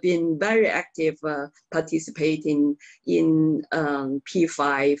has been very active participating in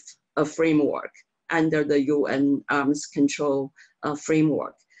P5 framework under the UN arms control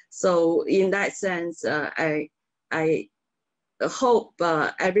framework. So in that sense, I hope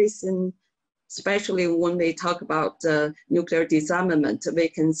everything especially when we talk about nuclear disarmament, we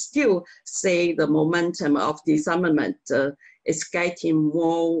can still say the momentum of disarmament is getting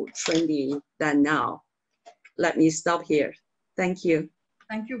more trendy than now. Let me stop here. Thank you.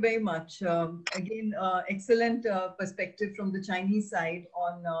 Thank you very much. Again, excellent perspective from the Chinese side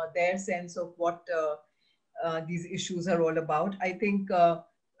on their sense of what these issues are all about. I think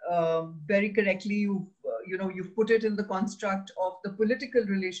very correctly you've put it in the construct of the political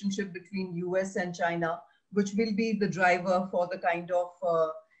relationship between US and China, which will be the driver for the kind of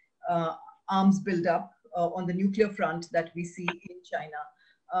arms buildup on the nuclear front that we see in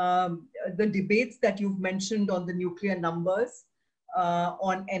China. The debates that you've mentioned on the nuclear numbers,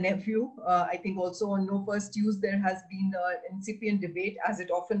 on NFU, I think also on no first use, there has been an incipient debate, as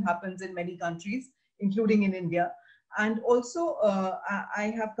it often happens in many countries, including in India. And also,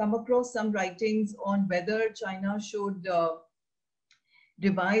 I have come across some writings on whether China should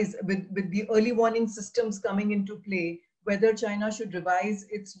revise, with the early warning systems coming into play, whether China should revise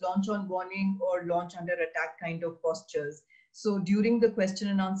its launch on warning or launch under attack kind of postures. So during the question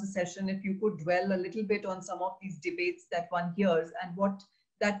and answer session, if you could dwell a little bit on some of these debates that one hears and what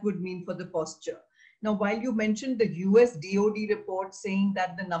that would mean for the posture. Now, while you mentioned the US DOD report saying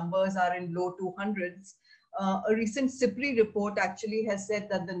that the numbers are in low 200s, a recent SIPRI report actually has said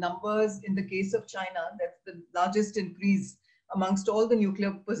that the numbers in the case of China, that's the largest increase amongst all the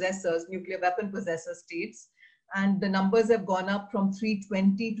nuclear weapon possessor states, and the numbers have gone up from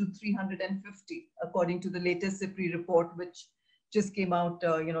 320 to 350, according to the latest SIPRI report, which just came out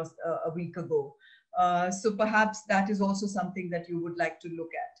a week ago. So perhaps that is also something that you would like to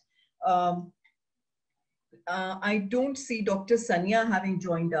look at. I don't see Dr. Sannia having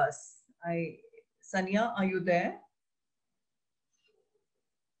joined us. Sannia, are you there?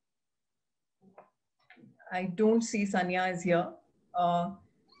 I don't see Sannia is here.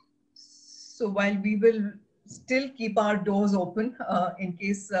 So while we will still keep our doors open in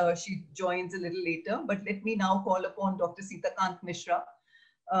case she joins a little later, but let me now call upon Dr. Sitakanta Mishra,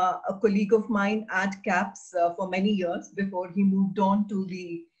 a colleague of mine at CAPS for many years before he moved on to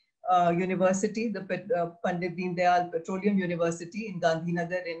the university, the Pandit Deendayal Petroleum University in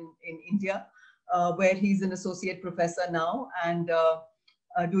Gandhinagar in India, where he's an associate professor now and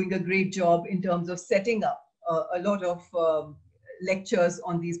doing a great job in terms of setting up a lot of lectures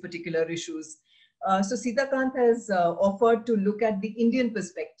on these particular issues. So Sitakanta has offered to look at the Indian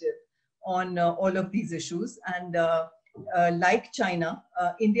perspective on all of these issues. And like China,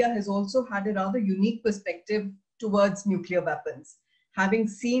 India has also had a rather unique perspective towards nuclear weapons. Having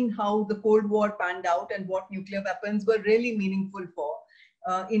seen how the Cold War panned out and what nuclear weapons were really meaningful for,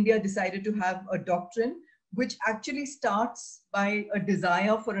 India decided to have a doctrine which actually starts by a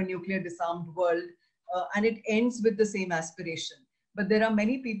desire for a nuclear disarmed world, and it ends with the same aspiration. But there are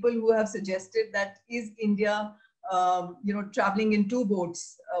many people who have suggested that is India, traveling in two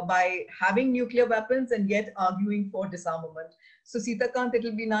boats by having nuclear weapons and yet arguing for disarmament. So Sitakanta, it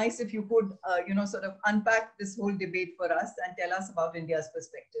will be nice if you could, sort of unpack this whole debate for us and tell us about India's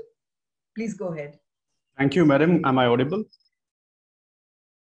perspective. Please go ahead. Thank you, madam. Am I audible?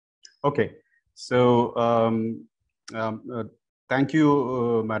 Okay. So thank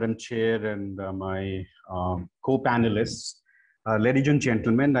you, Madam Chair and my co-panelists. Ladies and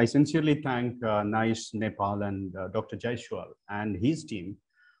gentlemen, I sincerely thank NICE Nepal and Dr. Jaiswal and his team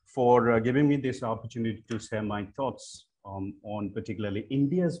for giving me this opportunity to share my thoughts on particularly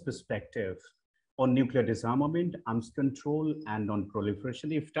India's perspective on nuclear disarmament, arms control, and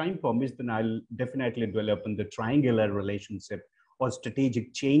non-proliferation. If time permits, then I'll definitely dwell upon the triangular relationship or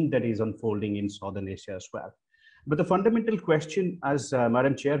strategic chain that is unfolding in Southern Asia as well. But the fundamental question, as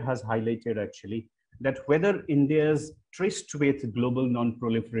Madam Chair has highlighted actually, that whether India's tryst with global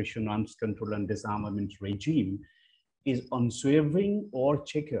non-proliferation, arms control, and disarmament regime is unswerving or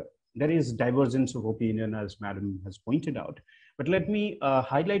checkered. There is divergence of opinion, as Madam has pointed out. But let me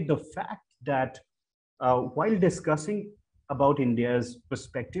highlight the fact that while discussing about India's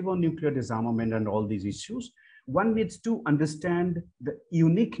perspective on nuclear disarmament and all these issues, one needs to understand the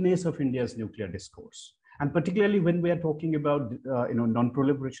uniqueness of India's nuclear discourse. And particularly when we are talking about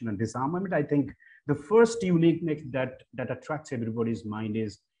non-proliferation and disarmament, I think the first uniqueness that attracts everybody's mind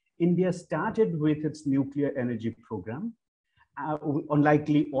is India started with its nuclear energy program.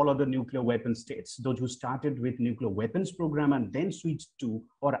 Unlikely all other nuclear weapon states, those who started with nuclear weapons program and then switched to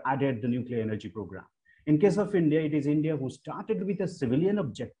or added the nuclear energy program. In case of India, it is India who started with a civilian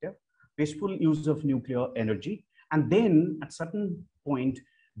objective, peaceful use of nuclear energy, and then at certain point,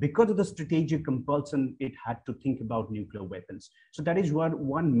 because of the strategic compulsion, it had to think about nuclear weapons. So that is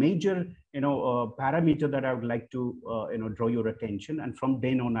one major parameter that I would like to draw your attention, and from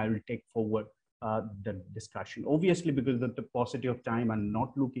then on I will take forward the discussion. Obviously, because of the paucity of time, and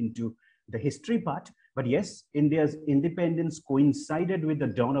not look into the history part. But yes, India's independence coincided with the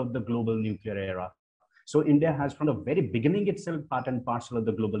dawn of the global nuclear era. So India has from the very beginning itself part and parcel of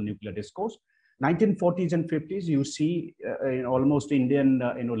the global nuclear discourse. 1940s and 50s, you see almost Indian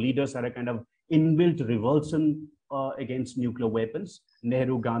leaders are a kind of inbuilt revulsion against nuclear weapons,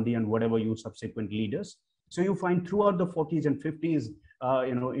 Nehru, Gandhi, and whatever you subsequent leaders. So you find throughout the 40s and 50s,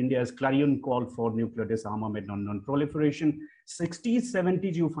 India's clarion call for nuclear disarmament and non-proliferation. 60s,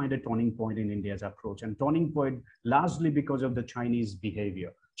 70s, you find a turning point in India's approach, and turning point largely because of the Chinese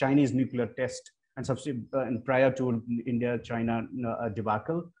behavior, Chinese nuclear test, and prior to India-China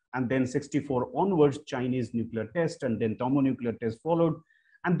debacle, and then 64 onwards, Chinese nuclear test, and then thermonuclear test followed.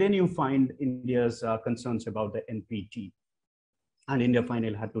 And then you find India's concerns about the NPT, and India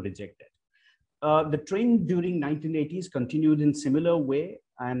finally had to reject it. The trend during 1980s continued in similar way,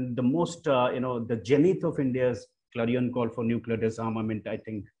 and the most, the zenith of India's clarion call for nuclear disarmament, I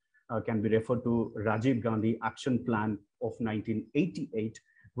think, can be referred to Rajiv Gandhi Action Plan of 1988,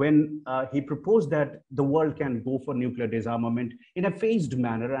 when he proposed that the world can go for nuclear disarmament in a phased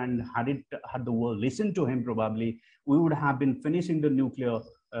manner, and had the world listened to him, probably we would have been finishing the nuclear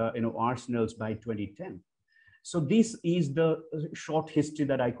arsenals by 2010. So this is the short history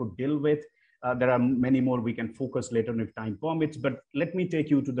that I could deal with. There are many more we can focus later on if time permits, but let me take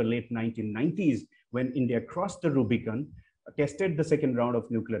you to the late 1990s when India crossed the Rubicon, tested the second round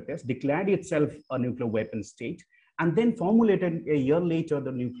of nuclear tests, declared itself a nuclear weapon state, and then formulated a year later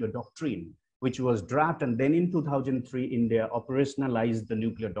the nuclear doctrine, which was drafted, and then in 2003, India operationalized the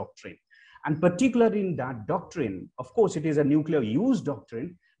nuclear doctrine. And particularly in that doctrine, of course, it is a nuclear use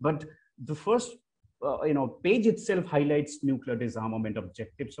doctrine, but the first page itself highlights nuclear disarmament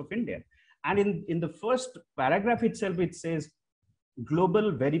objectives of India. And in the first paragraph itself, it says,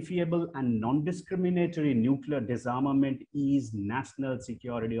 global, verifiable, and non-discriminatory nuclear disarmament is national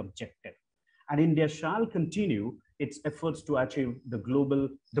security objective. And India shall continue its efforts to achieve the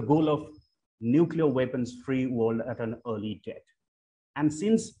goal of nuclear weapons-free world at an early date. And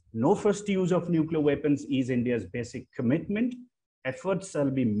since no first use of nuclear weapons is India's basic commitment, efforts shall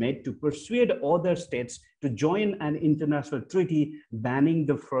be made to persuade other states to join an international treaty banning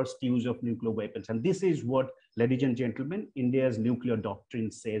the first use of nuclear weapons. And this is what, ladies and gentlemen, India's nuclear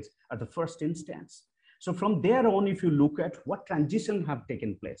doctrine says at the first instance. So from there on, if you look at what transitions have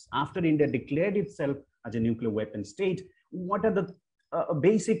taken place after India declared itself as a nuclear weapon state, what are the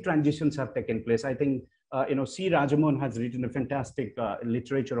basic transitions have taken place? I think C. Rajamohan has written a fantastic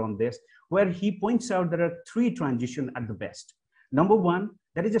literature on this, where he points out there are three transitions at the best. Number one,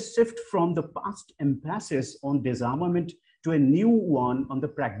 there is a shift from the past emphasis on disarmament to a new one on the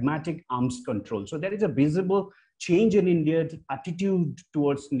pragmatic arms control. So there is a visible change in India's attitude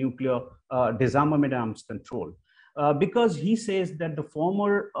towards nuclear disarmament arms control. Because he says that the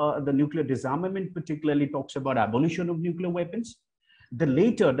former, the nuclear disarmament particularly talks about abolition of nuclear weapons. The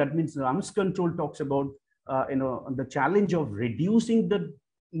later, that means the arms control, talks about the challenge of reducing the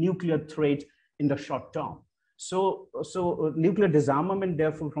nuclear threat in the short term. So nuclear disarmament,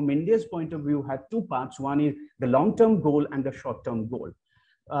 therefore, from India's point of view, had two parts. One is the long-term goal and the short-term goal.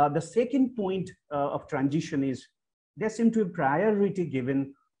 The second point of transition is there seems to be priority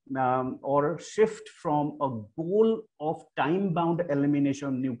given or shift from a goal of time-bound elimination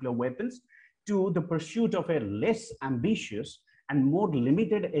of nuclear weapons to the pursuit of a less ambitious and more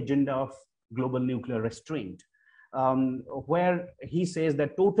limited agenda of global nuclear restraint, where he says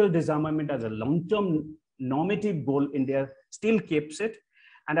that total disarmament as a long-term normative goal, India still keeps it.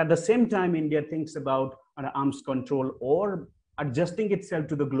 And at the same time, India thinks about an arms control or adjusting itself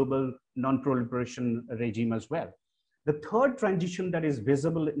to the global non-proliferation regime as well. The third transition that is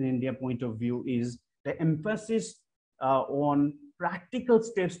visible in India point of view is the emphasis on practical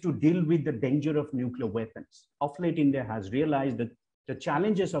steps to deal with the danger of nuclear weapons. Of late, India has realized that the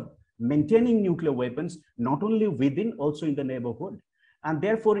challenges of maintaining nuclear weapons, not only within, also in the neighborhood. And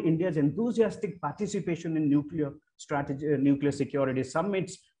therefore, India's enthusiastic participation in nuclear strategy, nuclear security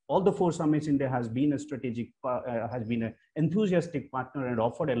summits, all the four summits, India has been a strategic, has been an enthusiastic partner and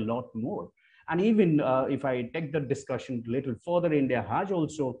offered a lot more. And even if I take the discussion a little further, India has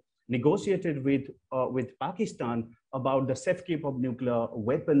also negotiated with Pakistan about the safekeep of nuclear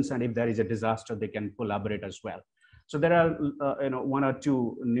weapons, and if there is a disaster, they can collaborate as well. So there are one or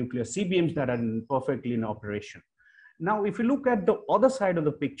two nuclear CBMs that are perfectly in operation. Now, if you look at the other side of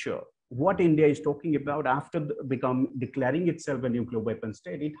the picture, what India is talking about after declaring itself a nuclear weapon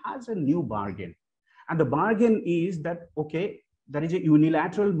state, it has a new bargain. And the bargain is that, okay, there is a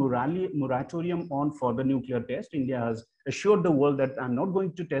unilateral moratorium on further nuclear test. India has assured the world that I'm not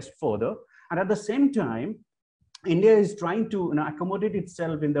going to test further. And at the same time, India is trying to accommodate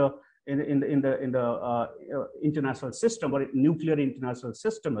itself in the international system, or nuclear international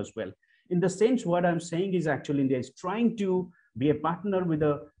system as well. In the sense, what I'm saying is actually India is trying to be a partner with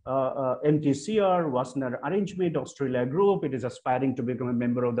the MTCR, Wassenaar Arrangement, Australia Group. It is aspiring to become a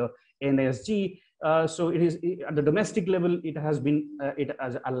member of the NSG. So it is at the domestic level, it has been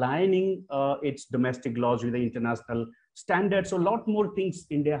aligning its domestic laws with the international standards. So a lot more things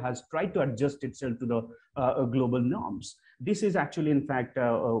India has tried to adjust itself to the global norms. This is actually, in fact,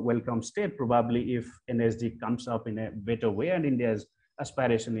 a welcome step. Probably if NSG comes up in a better way and India's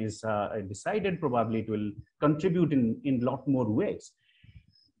aspiration is decided, probably it will contribute in a lot more ways.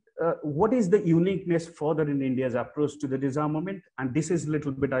 What is the uniqueness further in India's approach to the disarmament? And this is a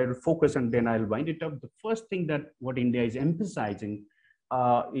little bit, I will focus and then I'll wind it up. The first thing that what India is emphasizing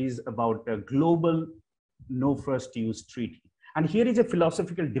is about a global no first use treaty. And here is a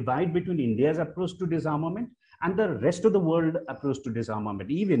philosophical divide between India's approach to disarmament and the rest of the world approach to disarmament.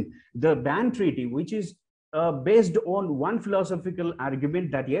 Even the ban treaty, which is based on one philosophical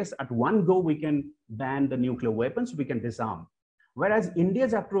argument that yes, at one go we can ban the nuclear weapons, we can disarm. Whereas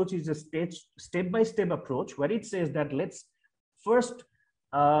India's approach is a step-by-step approach where it says that let's first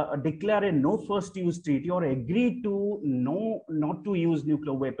declare a no first use treaty or agree to not to use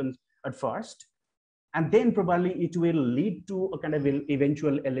nuclear weapons at first. And then probably it will lead to a kind of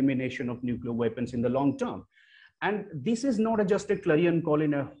eventual elimination of nuclear weapons in the long term. And this is not just a clarion call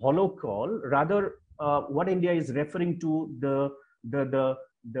in a hollow call. Rather, what India is referring to the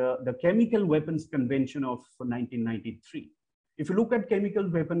Chemical Weapons Convention of 1993. If you look at Chemical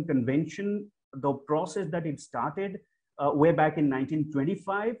Weapon Convention, the process that it started way back in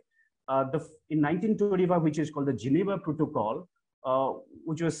 1925, in 1925, which is called the Geneva Protocol,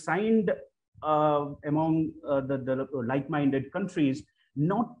 which was signed among the like-minded countries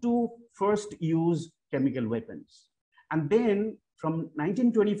not to first use chemical weapons. And then from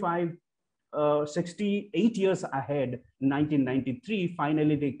 1925, 68 years ahead, 1993,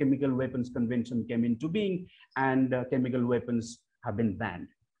 finally the Chemical Weapons Convention came into being and chemical weapons have been banned.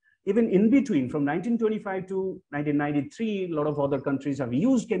 Even in between, from 1925 to 1993, a lot of other countries have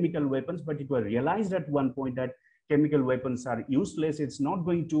used chemical weapons, but it was realized at one point that chemical weapons are useless. It's not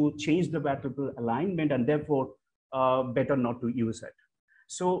going to change the battlefield alignment and therefore better not to use it.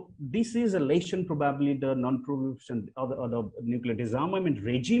 So this is a lesson probably the non-proliferation or the nuclear disarmament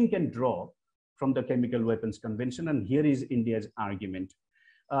regime can draw from the Chemical Weapons Convention. And here is India's argument.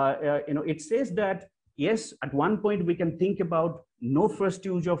 It says that, yes, at one point we can think about no first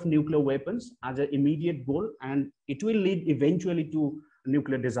use of nuclear weapons as an immediate goal, and it will lead eventually to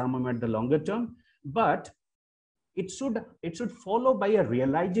nuclear disarmament at the longer term. But it should follow by a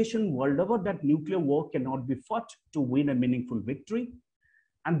realization world over that nuclear war cannot be fought to win a meaningful victory.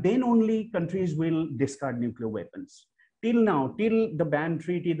 And then only countries will discard nuclear weapons. Till now, till the ban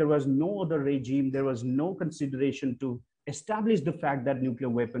treaty, there was no other regime, there was no consideration to establish the fact that nuclear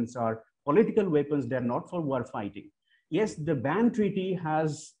weapons are political weapons, they're not for war fighting. Yes, the ban treaty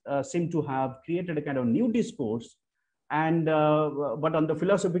has seemed to have created a kind of new discourse, and but on the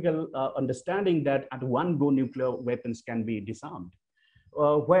philosophical understanding that at one go nuclear weapons can be disarmed,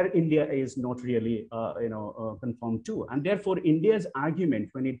 where India is not really conformed to. And therefore, India's argument,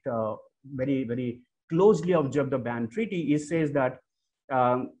 when it very, very closely observed the ban treaty, it says that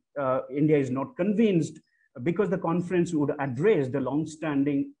India is not convinced because the conference would address the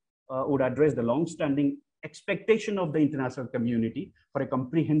long-standing expectation of the international community for a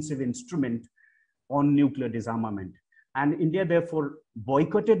comprehensive instrument on nuclear disarmament. And India therefore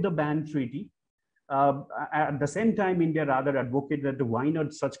boycotted the ban treaty. At the same time, India rather advocated that why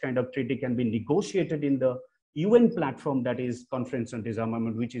not such kind of treaty can be negotiated in the UN platform, that is Conference on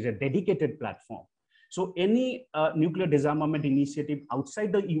Disarmament, which is a dedicated platform. So any nuclear disarmament initiative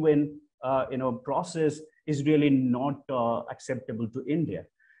outside the UN process is really not acceptable to India.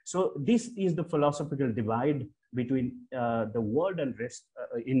 So this is the philosophical divide between the world and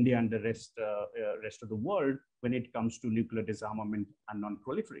India and the rest of the world when it comes to nuclear disarmament and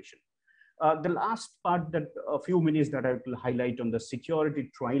non-proliferation. The last part, that a few minutes that I will highlight on the security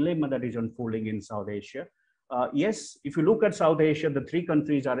trilemma that is unfolding in South Asia. Yes, if you look at South Asia, the three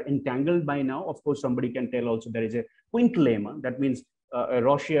countries are entangled by now. Of course, somebody can tell also there is a quintilemma. That means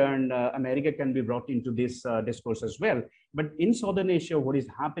Russia and America can be brought into this discourse as well. But in Southern Asia, what is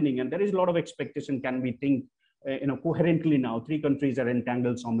happening, and there is a lot of expectation, can we think coherently now, three countries are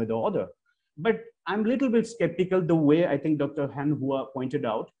entangled some with the other. But I'm a little bit skeptical the way I think Dr. Han Hua pointed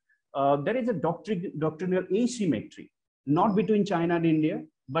out. There is a doctrinal asymmetry, not between China and India,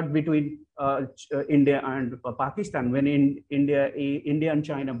 but between India and Pakistan, when India and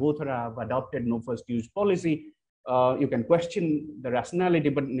China both have adopted no first use policy, you can question the rationality,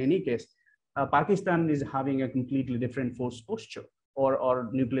 but in any case, Pakistan is having a completely different force posture or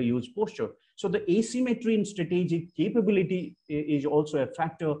nuclear use posture. So the asymmetry in strategic capability is also a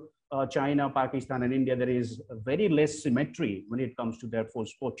factor. China, Pakistan, and India, there is very less symmetry when it comes to their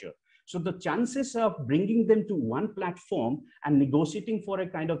force posture. So the chances of bringing them to one platform and negotiating for a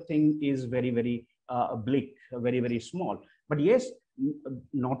kind of thing is very, very bleak, very, very small. But yes,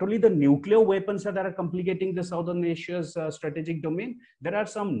 not only the nuclear weapons that are complicating the Southern Asia's strategic domain, there are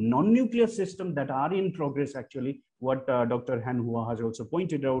some non-nuclear systems that are in progress actually. What Dr. Han Hua has also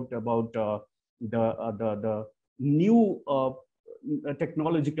pointed out about the new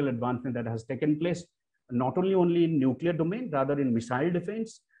technological advancement that has taken place, not only in nuclear domain, rather in missile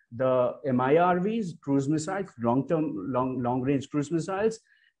defense, the MIRVs, cruise missiles, long-range cruise missiles,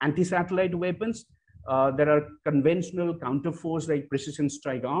 anti-satellite weapons. There are conventional counterforce like precision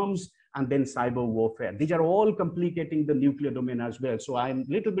strike arms, and then cyber warfare. These are all complicating the nuclear domain as well. So I'm a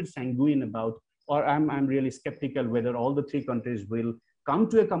little bit sanguine about, or I'm really skeptical whether all the three countries will come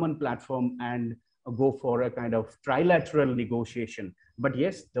to a common platform and go for a kind of trilateral negotiation. But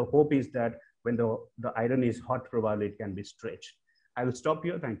yes, the hope is that when the iron is hot, probably it can be stretched. I will stop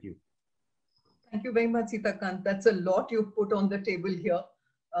here. Thank you. Thank you very much, Sitakanta. That's a lot you've put on the table here.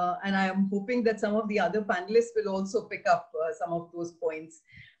 And I am hoping that some of the other panelists will also pick up some of those points.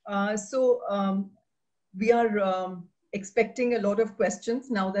 We are expecting a lot of questions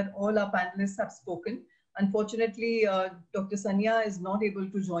now that all our panelists have spoken. Unfortunately, Dr. Sannia is not able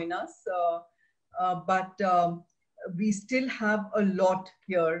to join us, but we still have a lot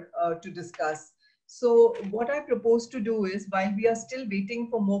here to discuss. So what I propose to do is, while we are still waiting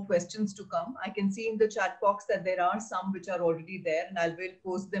for more questions to come, I can see in the chat box that there are some which are already there, and I will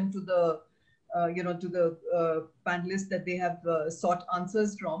post them to the, panelists that they have sought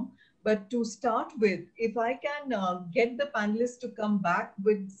answers from. But to start with, if I can get the panelists to come back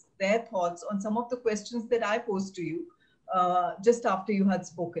with their thoughts on some of the questions that I posed to you just after you had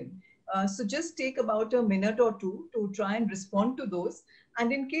spoken. So just take about a minute or two to try and respond to those.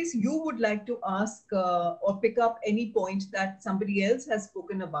 And in case you would like to ask or pick up any point that somebody else has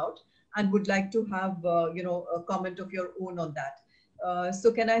spoken about and would like to have, a comment of your own on that.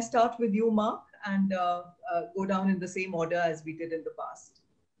 So can I start with you, Marc, and go down in the same order as we did in the past?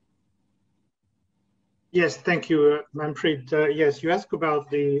 Yes, thank you, Manpreet. Yes, you asked about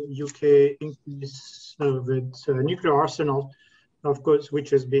the UK increase of its nuclear arsenal, of course,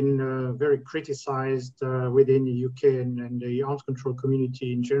 which has been very criticized within the UK and the arms control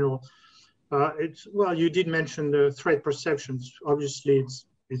community in general. Well, you did mention the threat perceptions. Obviously,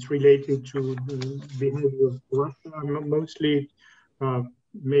 it's related to the behavior of Russia, mostly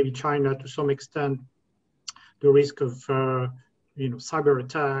maybe China to some extent, the risk of cyber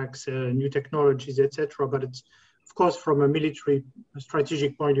attacks, new technologies, etc. But it's, of course, from a military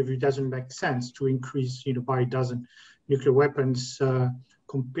strategic point of view, it doesn't make sense to increase by a dozen nuclear weapons,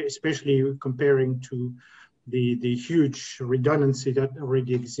 especially comparing to the huge redundancy that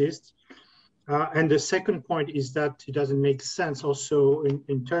already exists. And the second point is that it doesn't make sense also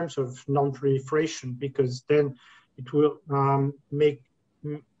in terms of non-proliferation, because then it will make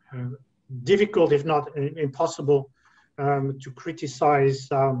difficult, if not impossible, to criticize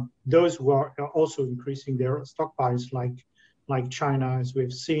those who are also increasing their stockpiles, like China, as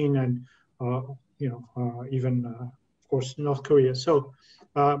we've seen, and even of course North Korea. So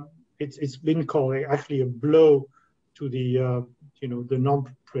it's been called actually a blow to the the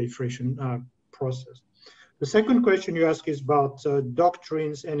non-proliferation process. The second question you ask is about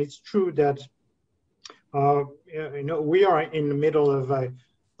doctrines, and it's true that we are in the middle of a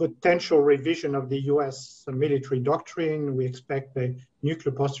potential revision of the U.S. military doctrine. We expect a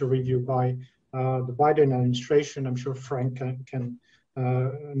nuclear posture review by the Biden administration. I'm sure Frank can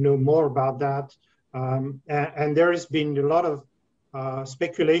know more about that. And there has been a lot of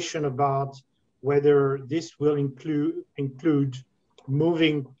speculation about whether this will include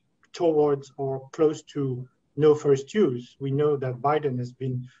moving towards or close to no first use. We know that Biden has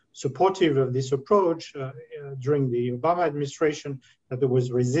been supportive of this approach during the Obama administration, that there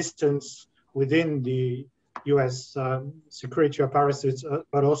was resistance within the US security apparatus,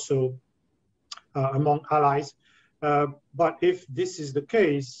 but also among allies. But if this is the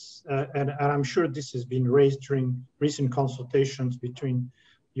case, and I'm sure this has been raised during recent consultations between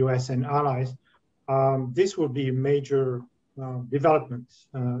US and allies, this will be a major development.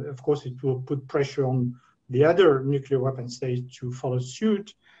 Of course, it will put pressure on the other nuclear weapon states to follow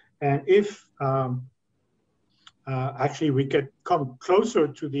suit. And if actually we could come closer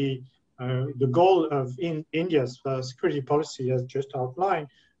to the goal of India's security policy as just outlined,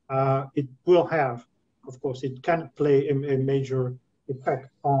 it will have, of course, it can play a major effect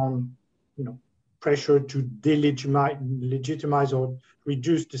on, pressure to delegitimize or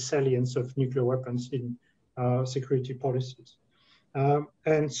reduce the salience of nuclear weapons in security policies.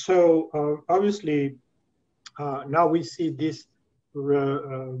 And so obviously now we see this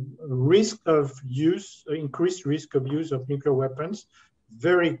risk of use, increased risk of use of nuclear weapons,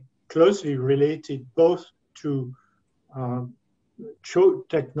 very closely related both to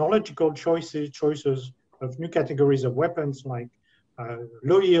technological choices of new categories of weapons like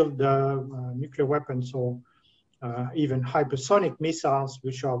low-yield nuclear weapons or even hypersonic missiles,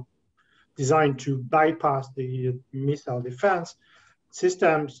 which are designed to bypass the missile defense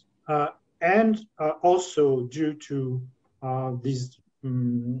systems, and also due to these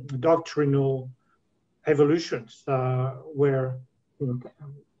doctrinal evolutions where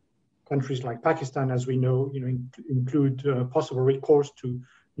countries like Pakistan, as we know, include possible recourse to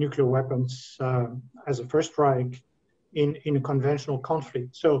nuclear weapons as a first strike in a conventional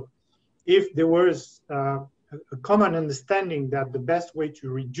conflict. So if there was a common understanding that the best way to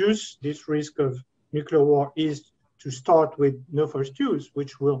reduce this risk of nuclear war is to start with no first use,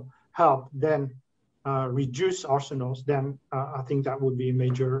 which will help then reduce arsenals, then I think that would be a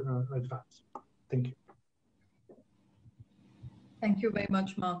major advance. Thank you. Thank you very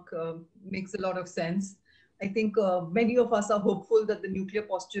much, Marc. Makes a lot of sense. I think many of us are hopeful that the nuclear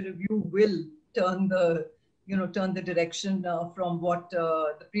posture review will turn the, turn the direction from what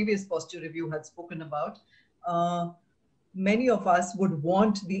the previous posture review had spoken about. Many of us would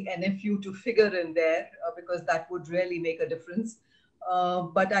want the NFU to figure in there because that would really make a difference.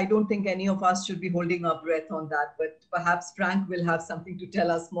 But I don't think any of us should be holding our breath on that. But perhaps Frank will have something to tell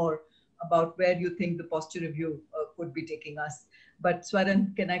us more about where you think the posture review could be taking us. But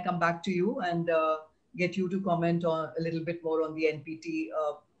Swaran, can I come back to you and get you to comment on a little bit more on the NPT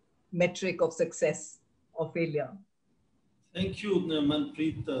metric of success or failure? Thank you,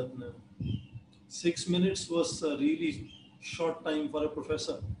 Manpreet. 6 minutes was a really short time for a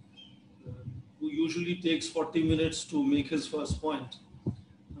professor who usually takes 40 minutes to make his first point.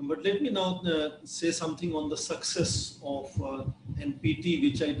 But let me now say something on the success of NPT,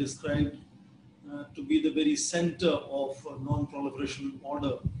 which I described to be the very center of non-proliferation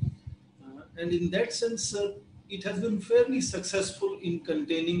order. And in that sense, it has been fairly successful in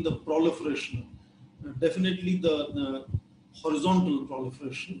containing the proliferation, definitely the horizontal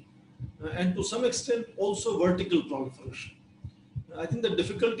proliferation, and to some extent also vertical proliferation. I think the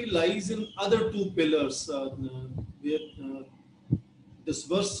difficulty lies in other two pillars, where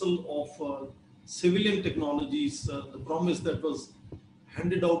dispersal of civilian technologies, the promise that was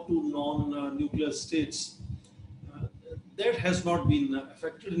handed out to non-nuclear states, that has not been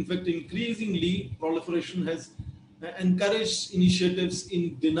affected. In fact, increasingly, proliferation has encouraged initiatives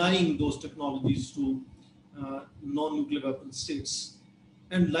in denying those technologies to non-nuclear weapon states.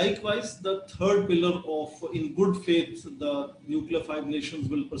 And likewise, the third pillar of, in good faith, the nuclear 5 nations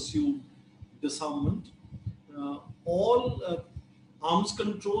will pursue disarmament. All arms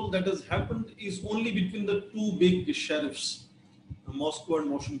control that has happened is only between the two big sheriffs, Moscow and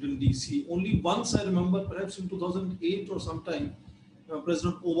Washington, D.C. Only once I remember, perhaps in 2008 or sometime,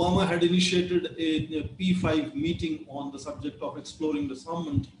 President Obama had initiated a P5 meeting on the subject of exploring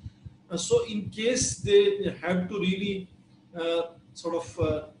disarmament. So in case they have to really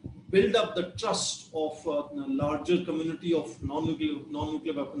build up the trust of a larger community of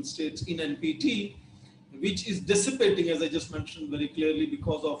non-nuclear weapon states in NPT, which is dissipating, as I just mentioned very clearly,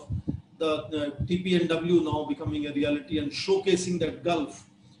 because of the TPNW now becoming a reality and showcasing that gulf.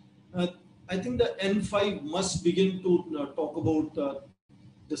 I think the N5 must begin to talk about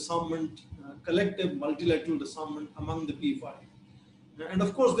disarmament, collective multilateral disarmament among the P5. And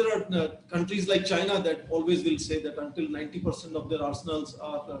of course, there are countries like China that always will say that until 90% of their arsenals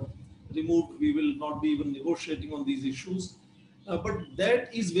are removed, we will not be even negotiating on these issues. But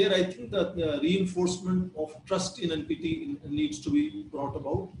that is where I think that reinforcement of trust in NPT needs to be brought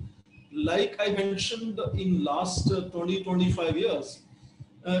about. Like I mentioned, in last 20-25 years,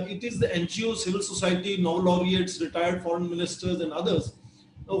 it is the NGO, civil society, Nobel laureates, retired foreign ministers and others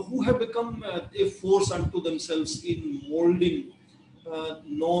who have become a force unto themselves in molding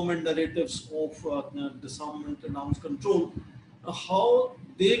norm and narratives of disarmament and arms control, how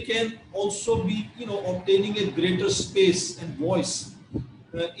they can also be, obtaining a greater space and voice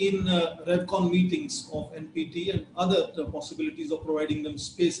in RevCon meetings of NPT and other possibilities of providing them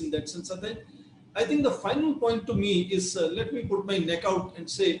space in that sense. I think the final point to me is, let me put my neck out and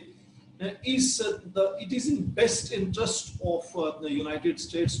say, it is in best interest of the United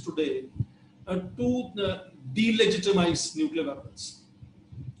States today to delegitimize nuclear weapons.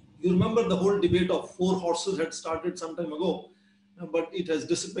 You remember the whole debate of 4 horses had started some time ago, but it has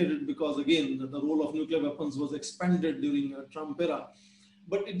dissipated because again, the role of nuclear weapons was expanded during Trump era.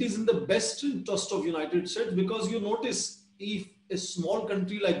 But it is in the best interest of United States because you notice if a small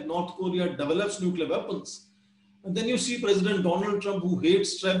country like North Korea develops nuclear weapons, and then you see President Donald Trump, who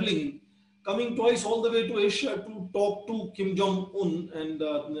hates traveling, coming twice all the way to Asia to talk to Kim Jong-un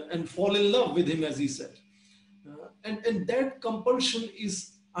and fall in love with him, as he said. And that compulsion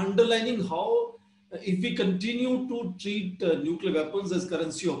is underlining how if we continue to treat nuclear weapons as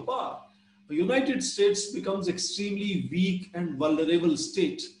currency of power, the United States becomes extremely weak and vulnerable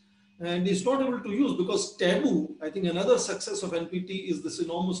state and is not able to use because taboo. I think another success of NPT is this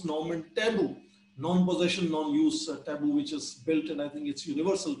enormous Norman taboo, non-possession, non-use taboo, which is built, and I think it's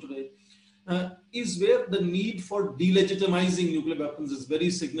universal today, is where the need for delegitimizing nuclear weapons is very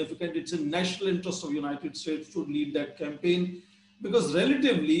significant. It's in national interest of United States to lead that campaign because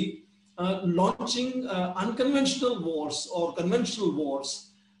relatively launching unconventional wars or conventional wars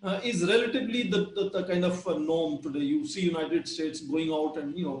is relatively the kind of norm today. You see United States going out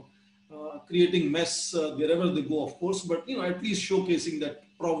and, creating mess wherever they go, of course, but, at least showcasing that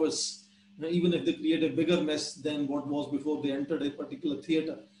prowess, even if they create a bigger mess than what was before they entered a particular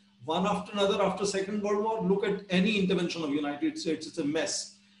theater. One after another, after Second World War, look at any intervention of United States, it's a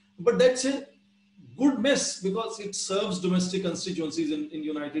mess. But that's a good mess because it serves domestic constituencies in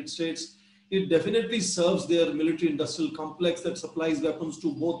United States. It definitely serves their military-industrial complex that supplies weapons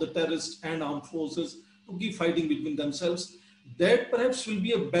to both the terrorists and armed forces to keep fighting between themselves. That perhaps will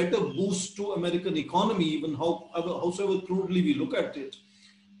be a better boost to American economy, even howsoever crudely we look at it,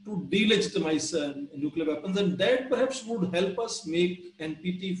 to delegitimize nuclear weapons. And that perhaps would help us make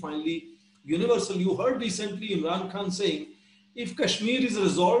NPT finally universal. You heard recently Imran Khan saying, if Kashmir is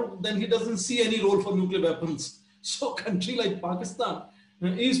resolved, then he doesn't see any role for nuclear weapons. So a country like Pakistan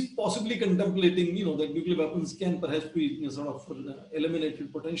is possibly contemplating, that nuclear weapons can perhaps be sort of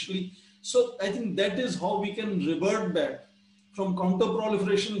eliminated potentially. So I think that is how we can revert back from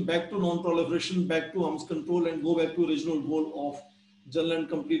counter-proliferation back to non-proliferation, back to arms control, and go back to original goal of general and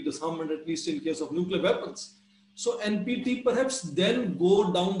complete disarmament, at least in case of nuclear weapons. So NPT perhaps then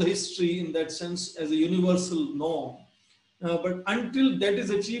go down the history in that sense as a universal norm. But until that is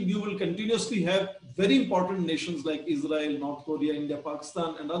achieved, you will continuously have very important nations like Israel, North Korea, India,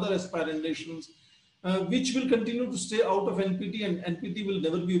 Pakistan, and other aspirant nations, which will continue to stay out of NPT, and NPT will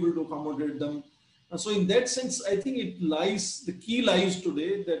never be able to accommodate them. So in that sense, I think the key lies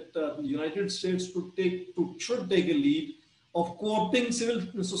today that the United States should take a lead of co-opting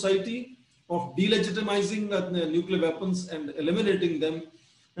civil society, of delegitimizing nuclear weapons and eliminating them,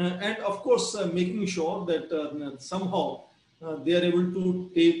 and of course making sure that somehow they are able to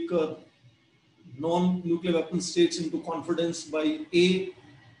take non-nuclear weapon states into confidence by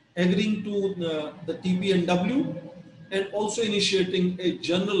agreeing to the TPNW and also initiating a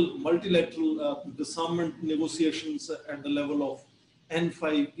general multilateral disarmament negotiations at the level of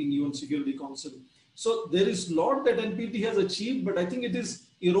N5 in UN Security Council. So there is a lot that NPT has achieved, but I think it is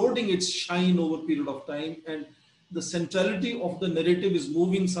eroding its shine over a period of time, and the centrality of the narrative is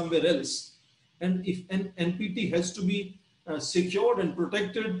moving somewhere else. And if an NPT has to be secured and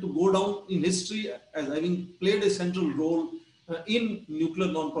protected to go down in history as having played a central role in nuclear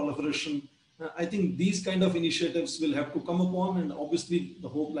non-proliferation, I think these kind of initiatives will have to come upon, and obviously the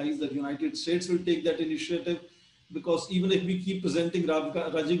hope lies that the United States will take that initiative, because even if we keep presenting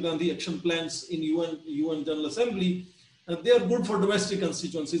Rajiv Gandhi action plans in UN General Assembly, they are good for domestic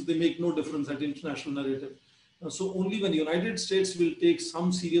constituencies. They make no difference at international narrative. So only when the United States will take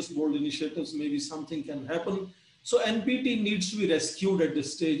some serious bold initiatives, maybe something can happen. So NPT needs to be rescued at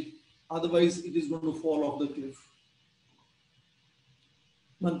this stage. Otherwise, it is going to fall off the cliff.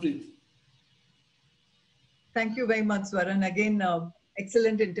 Manpreet. Thank you very much, Swaran. Again,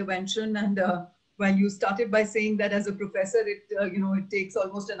 excellent intervention. And while you started by saying that as a professor, it takes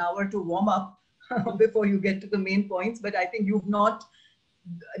almost an hour to warm up before you get to the main points. But I think you've not,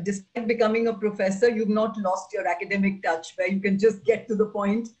 despite becoming a professor, you've not lost your academic touch, where you can just get to the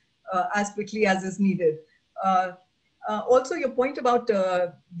point as quickly as is needed. Also, your point about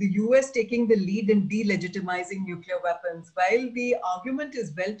the US taking the lead in delegitimizing nuclear weapons, while the argument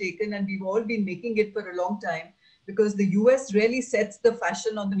is well taken and we've all been making it for a long time, because the US really sets the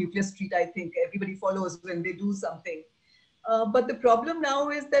fashion on the nuclear street, I think. Everybody follows when they do something. But the problem now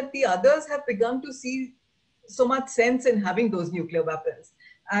is that the others have begun to see so much sense in having those nuclear weapons.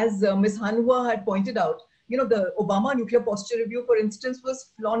 As Ms. Hanwha had pointed out, the Obama nuclear posture review, for instance,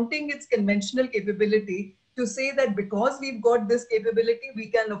 was flaunting its conventional capability to say that because we've got this capability, we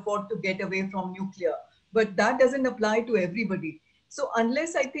can afford to get away from nuclear. But that doesn't apply to everybody. So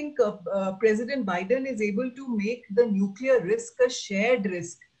unless I think President Biden is able to make the nuclear risk a shared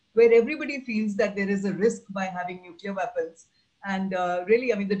risk, where everybody feels that there is a risk by having nuclear weapons. And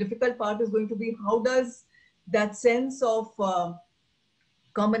really, I mean, the difficult part is going to be how does that sense of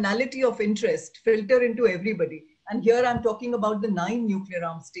commonality of interest filter into everybody? And here I'm talking about the 9 nuclear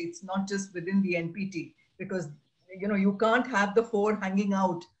armed states, not just within the NPT, because you can't have the 4 hanging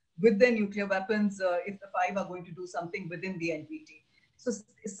out with their nuclear weapons if the 5 are going to do something within the NPT. So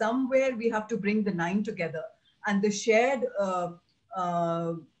somewhere we have to bring the 9 together, and the shared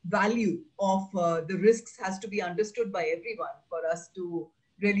value of the risks has to be understood by everyone for us to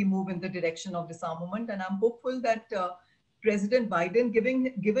really move in the direction of disarmament. And I'm hopeful that President Biden,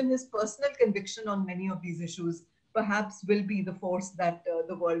 given his personal conviction on many of these issues, perhaps will be the force that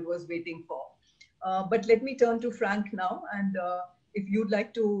the world was waiting for. But let me turn to Frank now, and if you'd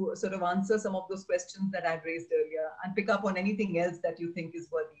like to sort of answer some of those questions that I'd raised earlier and pick up on anything else that you think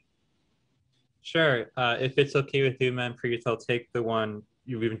is worthy. Sure. If it's okay with you, Manpreet, I'll take the one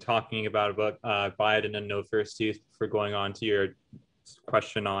you've been talking about Biden and no first use before going on to your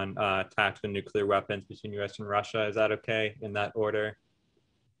question on tactical nuclear weapons between US and Russia. Is that okay in that order?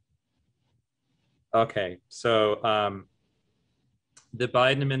 Okay, so the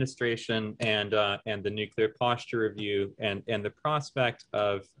Biden administration and the nuclear posture review and the prospect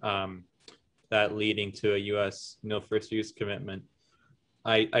of that leading to a US no first use commitment.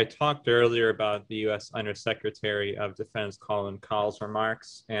 I talked earlier about the US Undersecretary of Defense Colin Kahl's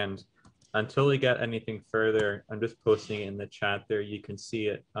remarks, and until we get anything further, I'm just posting it in the chat there. You can see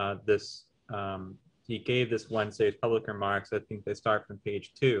it. He gave this Wednesday's public remarks. I think they start from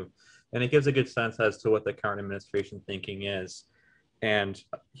page 2, and it gives a good sense as to what the current administration thinking is. And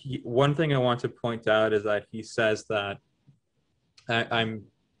one thing I want to point out is that he says that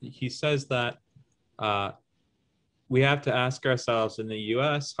we have to ask ourselves in the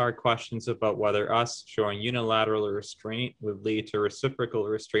US hard questions about whether us showing unilateral restraint would lead to reciprocal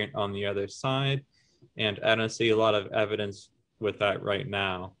restraint on the other side. And I don't see a lot of evidence with that right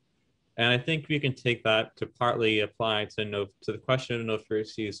now. And I think we can take that to partly apply to the question of no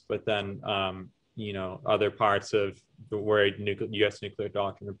first use, but then other parts of where US nuclear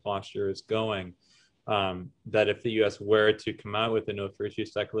doctrine and posture is going. That if the US were to come out with a no first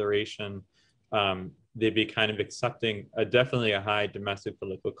use declaration, they'd be kind of accepting definitely a high domestic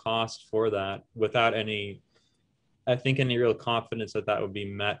political cost for that without any real confidence that that would be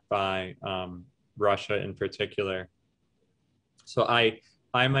met by Russia in particular. So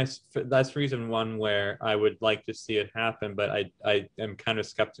that's reason one where I would like to see it happen, but I am kind of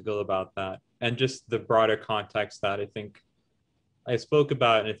skeptical about that. And just the broader context that I think I spoke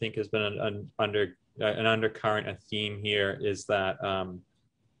about, and I think has been an undercurrent, a theme here, is that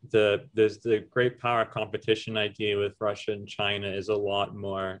there's the great power competition idea with Russia and China is a lot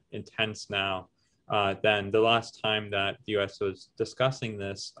more intense now than the last time that the US was discussing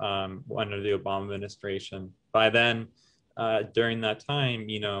this under the Obama administration. By then, during that time,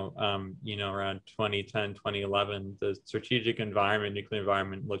 around 2010, 2011, the strategic environment, nuclear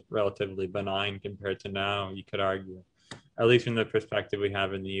environment looked relatively benign compared to now, you could argue, at least from the perspective we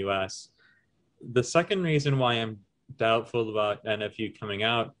have in the US. The second reason why I'm doubtful about NFU coming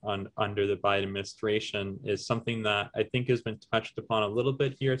out under the Biden administration is something that I think has been touched upon a little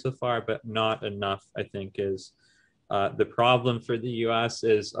bit here so far, but not enough, I think, is the problem for the US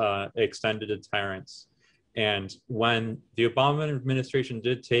is extended deterrence. And when the Obama administration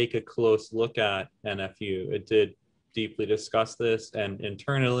did take a close look at NFU, it did deeply discuss this, and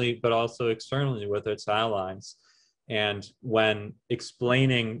internally, but also externally with its allies. And when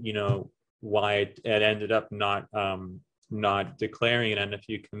explaining, why it ended up not declaring an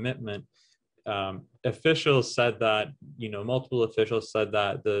NFU commitment, officials said that, multiple officials said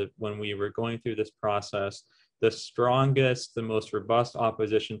that when we were going through this process, the strongest, the most robust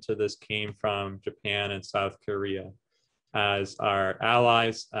opposition to this came from Japan and South Korea as our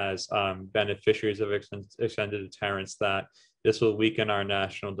allies, as beneficiaries of extended deterrence, that this will weaken our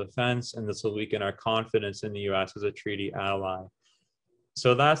national defense and this will weaken our confidence in the US as a treaty ally.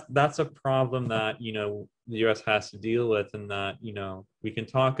 So that's a problem that, the US has to deal with, and that, we can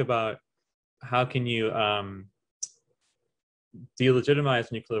talk about how can you delegitimize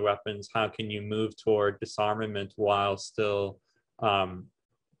nuclear weapons, how can you move toward disarmament while still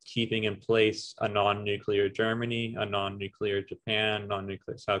keeping in place a non-nuclear Germany, a non-nuclear Japan,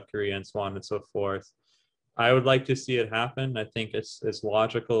 non-nuclear South Korea, and so on and so forth. I would like to see it happen. I think it's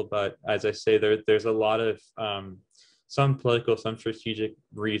logical, but as I say, there's a lot of some political, some strategic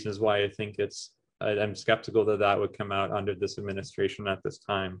reasons why I think I'm skeptical that that would come out under this administration at this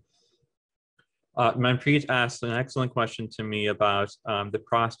time. Manpreet asked an excellent question to me about the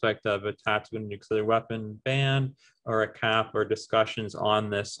prospect of a tactical nuclear weapon ban or a cap or discussions on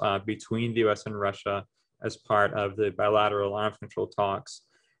this between the US and Russia as part of the bilateral arms control talks.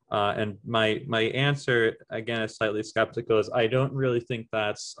 And my answer, again, is slightly skeptical, is I don't really think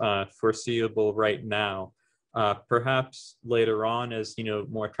that's foreseeable right now. Perhaps later on as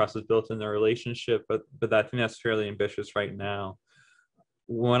more trust is built in the relationship, but I think that's fairly ambitious right now.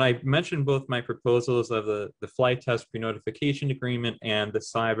 When I mentioned both my proposals of the flight test pre-notification agreement and the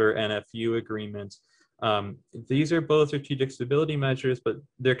cyber NFU agreement, these are both strategic stability measures, but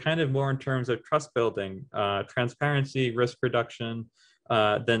they're kind of more in terms of trust building, transparency, risk reduction,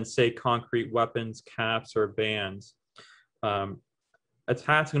 than say concrete weapons, caps, or bans. A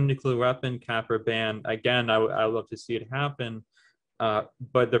tactical nuclear weapon cap or ban, again, I would love to see it happen.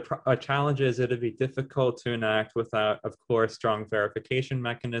 But the challenge is it'd be difficult to enact without, of course, strong verification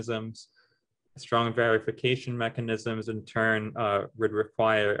mechanisms. Strong verification mechanisms in turn would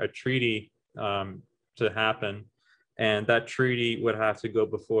require a treaty to happen. And that treaty would have to go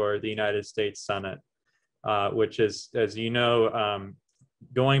before the United States Senate, which is, as you know,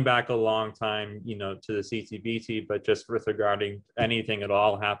 going back a long time, to the CTBT, but just with regarding anything at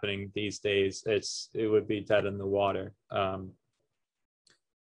all happening these days, it would be dead in the water.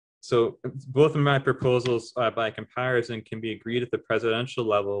 So both of my proposals by comparison can be agreed at the presidential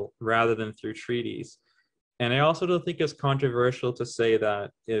level rather than through treaties. And I also don't think it's controversial to say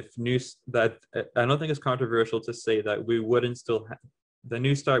that I don't think it's controversial to say that we wouldn't still the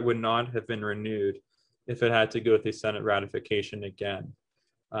New START would not have been renewed if it had to go through Senate ratification again.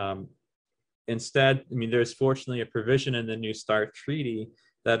 Instead, there's fortunately a provision in the New START treaty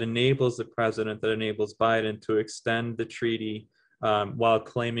that enables the president, that enables Biden to extend the treaty while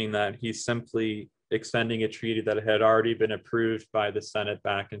claiming that he's simply extending a treaty that had already been approved by the Senate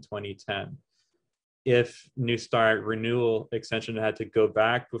back in 2010. If New START renewal extension had to go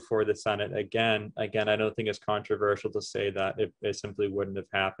back before the Senate again, I don't think it's controversial to say that it simply wouldn't have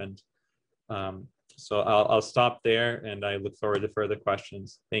happened. So I'll stop there, and I look forward to further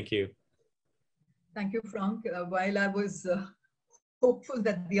questions. Thank you. Thank you, Frank. While I was hopeful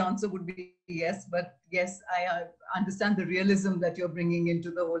that the answer would be yes, but yes, I understand the realism that you're bringing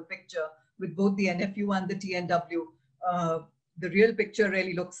into the whole picture with both the NFU and the TNW. The real picture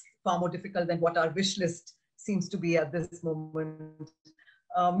really looks far more difficult than what our wish list seems to be at this moment.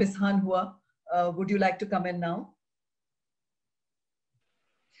 Ms. Han Hua, would you like to come in now?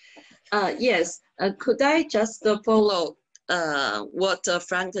 Yes, could I just follow what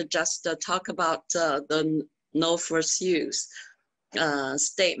Frank just talked about, the no first use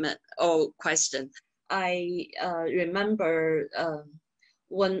statement or question. I remember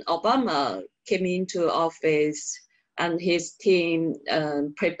when Obama came into office and his team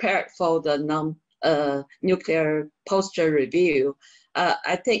prepared for the nuclear posture review,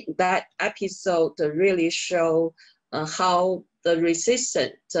 I think that episode really showed how the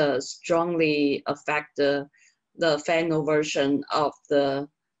resistance strongly affect the Finaud version of the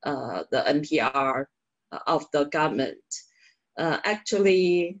NPR of the government.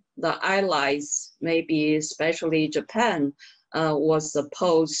 Actually, the allies, maybe especially Japan, was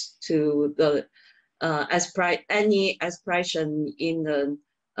opposed to the any expression in the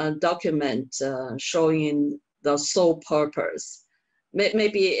document showing the sole purpose.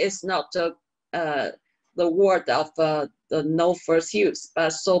 Maybe it's not the word of the no first use,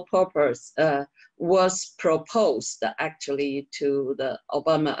 but sole purpose was proposed actually to the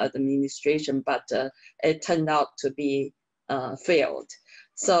Obama administration, but it turned out to be failed.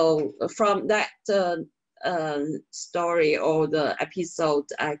 So from that story or the episode,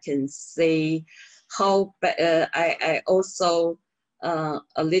 I can say how I also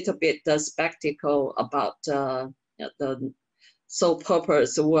a little bit skeptical about the sole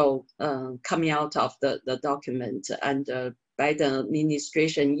purpose will coming out of the document, and the Biden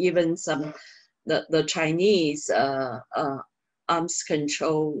administration, even some the Chinese arms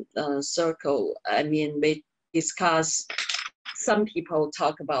control circle. I mean, we discuss. Some people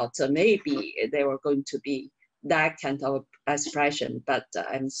talk about maybe they were going to be that kind of expression, but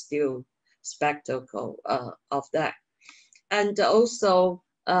I'm still skeptical of that. And also,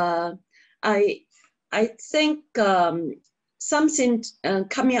 I think something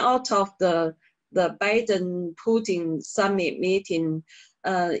coming out of the Biden-Putin summit meeting,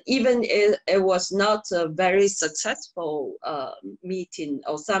 even if it was not a very successful meeting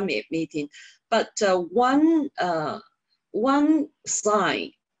or summit meeting, But one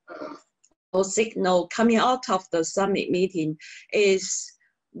sign or signal coming out of the summit meeting is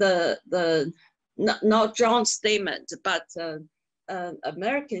the not John's statement, but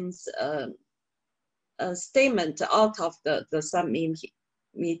Americans' statement out of the summit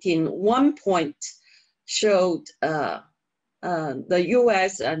meeting. One point showed the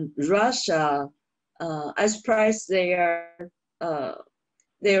U.S. and Russia expressed their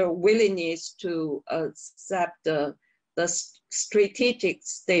willingness to accept the strategic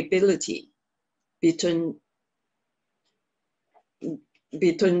stability between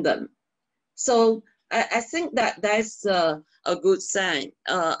them. So I think that that's a good sign,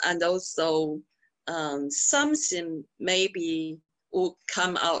 and also something maybe will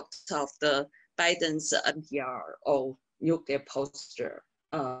come out of the Biden's NPR or nuclear posture.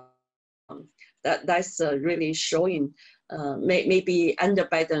 That's really showing maybe under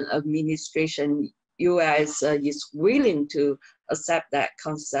Biden administration, U.S. Is willing to accept that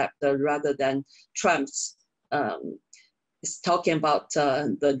concept rather than Trump's is talking about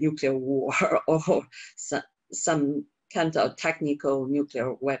the nuclear war or some kind of technical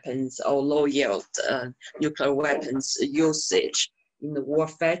nuclear weapons or low yield nuclear weapons usage in the war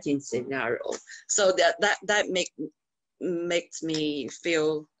fighting scenario. So that makes me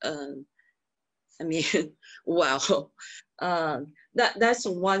feel, I mean, wow. That's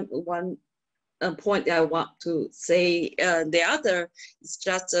one point I want to say. The other is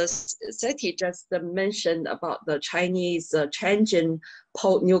just Sethi just mentioned about the Chinese changing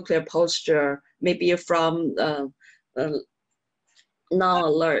nuclear posture, maybe from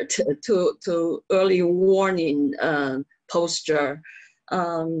non-alert to early warning posture.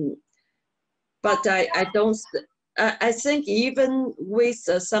 But I think even with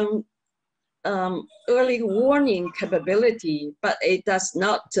some early warning capability, but it does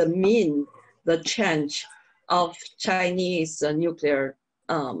not mean the change of Chinese nuclear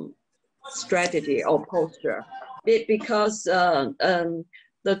strategy or posture, because the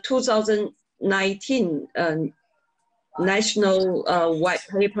 2019 national white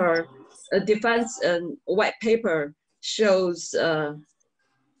paper, defense white paper shows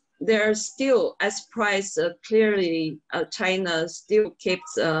there's still, as price clearly, China still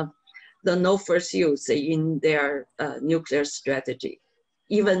keeps the no first use in their nuclear strategy,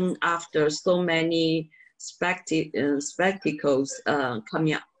 even after so many spectacles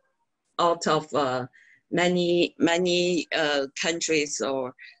coming out of many countries,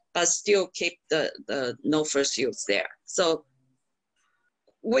 but still keep the no first use there. So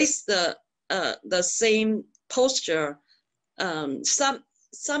with the same posture,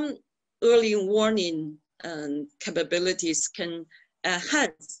 some early warning capabilities can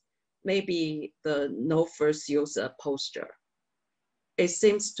enhance maybe the no first use posture. It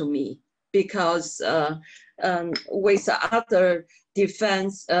seems to me, because with other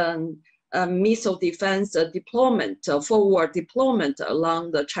defense, missile defense deployment, forward deployment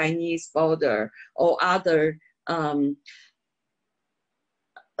along the Chinese border, or other,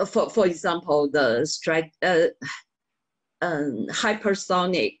 for example, the strike,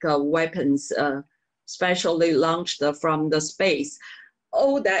 hypersonic weapons, specially launched from the space,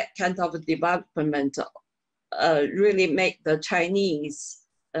 all that kind of development really make the Chinese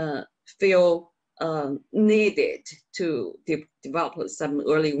feel needed to develop some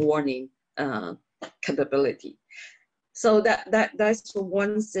early warning capability. So that's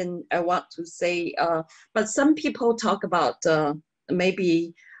one thing I want to say. But some people talk about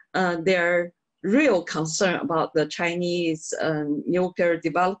maybe their real concern about the Chinese nuclear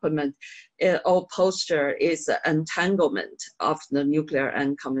development or posture is entanglement of the nuclear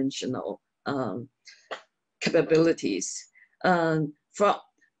and conventional capabilities. But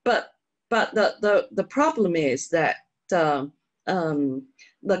the problem is that the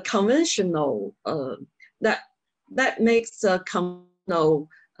conventional that makes a conventional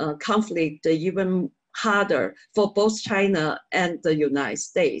conflict even harder for both China and the United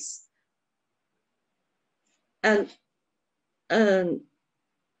States. And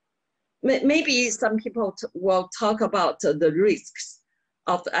maybe some people will talk about the risks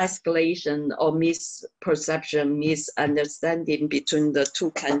of escalation or misperception, misunderstanding between the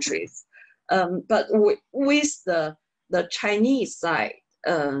two countries. But with the Chinese side,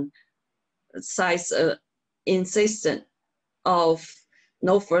 insistent of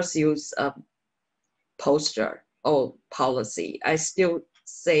no first use posture or policy, I still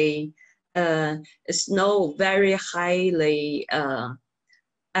say it's no very highly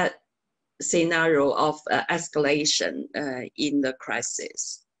scenario of escalation in the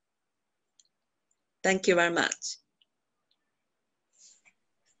crisis. Thank you very much.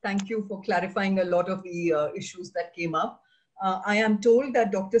 Thank you for clarifying a lot of the issues that came up. I am told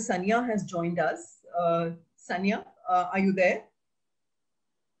that Dr. Sannia has joined us. Sannia, are you there?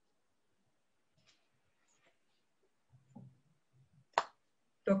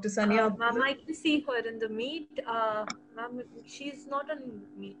 Dr. Sannia? Ma'am, I can see her in the meet. Ma'am, she's not on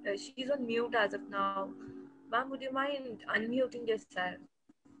mute. She's on mute as of now. Ma'am, would you mind unmuting yourself?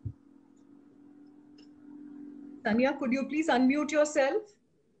 Sannia, could you please unmute yourself?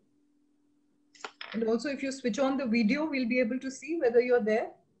 And also, if you switch on the video, we'll be able to see whether you're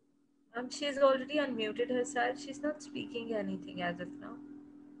there. She's already unmuted herself. She's not speaking anything as of now.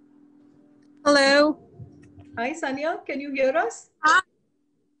 Hello. Hi, Sannia. Can you hear us?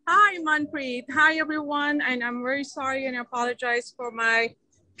 Hi, Manpreet. Hi, everyone. And I'm very sorry and I apologize for my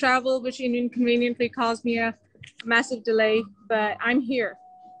travel, which inconveniently caused me a massive delay, but I'm here.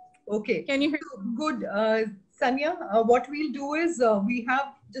 Okay. Can you hear? Good. Sannia, what we'll do is we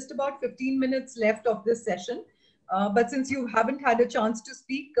have just about 15 minutes left of this session. But since you haven't had a chance to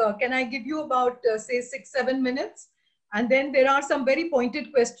speak, can I give you about, say, 6-7 minutes? And then there are some very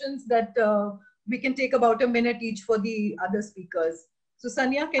pointed questions that we can take about a minute each for the other speakers. So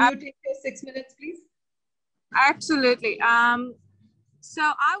Sannia, can you take your 6 minutes, please? Absolutely. So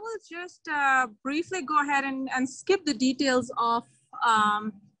I will just briefly go ahead and skip the details of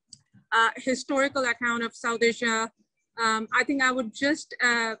historical account of South Asia. I think I would just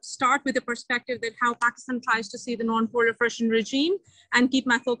start with the perspective that how Pakistan tries to see the non-proliferation regime and keep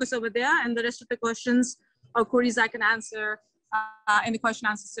my focus over there, and the rest of the questions or queries I can answer in the question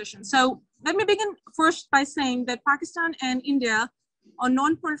answer session. So let me begin first by saying that Pakistan and India on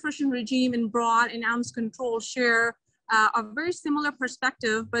non-proliferation regime in broad and arms control share a very similar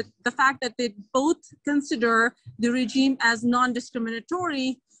perspective, but the fact that they both consider the regime as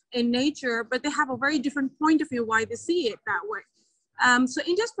non-discriminatory in nature, but they have a very different point of view why they see it that way. So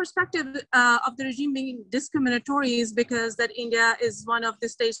India's perspective of the regime being discriminatory is because that India is one of the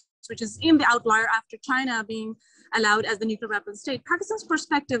states which is in the outlier after China being allowed as the nuclear weapon state. Pakistan's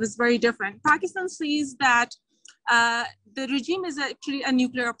perspective is very different. Pakistan sees that the regime is actually a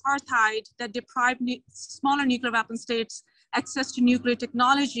nuclear apartheid that deprived smaller nuclear weapon states access to nuclear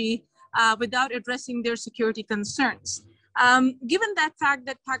technology without addressing their security concerns. Given that fact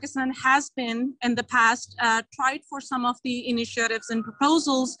that Pakistan has been in the past tried for some of the initiatives and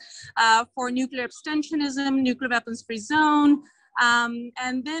proposals for nuclear abstentionism, nuclear weapons free zone,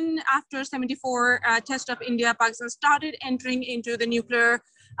 and then after 74 test of India, Pakistan started entering into the nuclear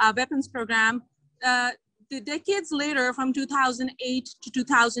weapons program. The decades later, from 2008 to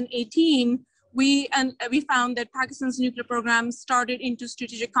 2018, we found that Pakistan's nuclear program started into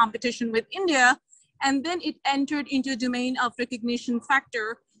strategic competition with India, and then it entered into a domain of recognition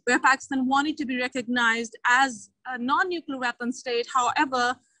factor, where Pakistan wanted to be recognized as a non-nuclear weapon state.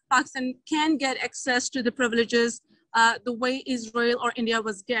 However, Pakistan can get access to the privileges the way Israel or India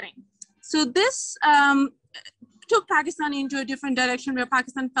was getting. So this took Pakistan into a different direction, where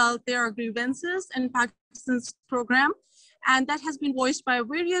Pakistan felt there are grievances in Pakistan's program. And that has been voiced by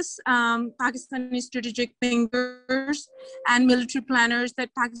various Pakistani strategic thinkers and military planners that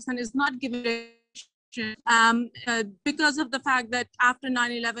Pakistan is not giving because of the fact that after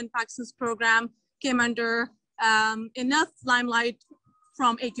 9/11, Pakistan's program came under enough limelight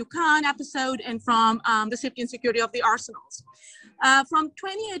from A.Q. Khan episode and from the safety and security of the arsenals. From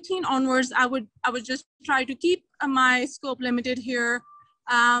 2018 onwards, I would just try to keep my scope limited here,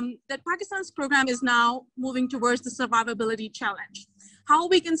 that Pakistan's program is now moving towards the survivability challenge. How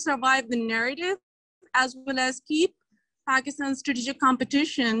we can survive the narrative as well as keep Pakistan's strategic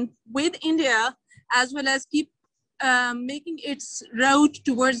competition with India, as well as keep making its road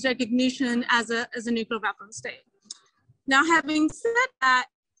towards recognition as a nuclear weapon state. Now, having said that,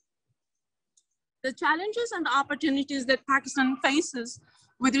 the challenges and the opportunities that Pakistan faces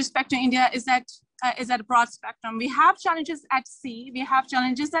with respect to India is at a broad spectrum. We have challenges at sea, we have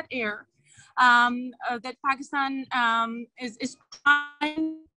challenges at air, that Pakistan is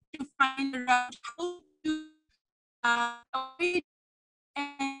trying to find a route how to avoid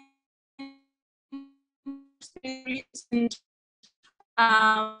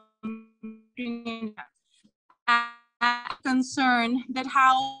concern that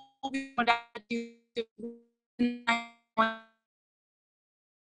how we would do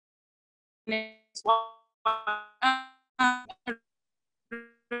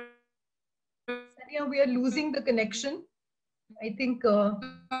Sannia, we are losing the connection. I think we are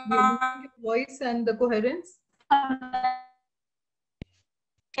losing your voice and the coherence.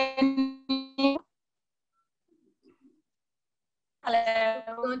 Hello. I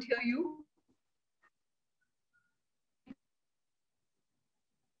can't hear you.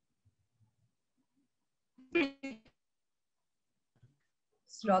 It's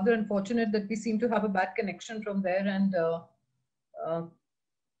rather unfortunate that we seem to have a bad connection from there, and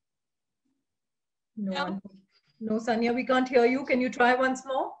no, Sannia, we can't hear you. Can you try once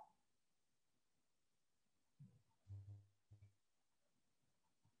more?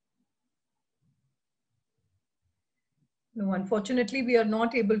 No, unfortunately, we are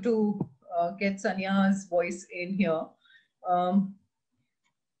not able to get Sannia's voice in here.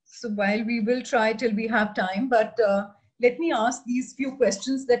 So while we will try till we have time, but let me ask these few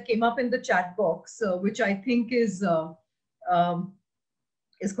questions that came up in the chat box, which I think is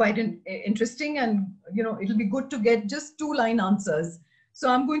quite interesting, and it'll be good to get just 2-line answers. So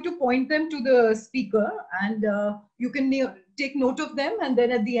I'm going to point them to the speaker, and you can take note of them, and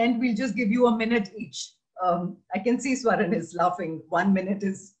then at the end we'll just give you a minute each. I can see Swaran is laughing. 1 minute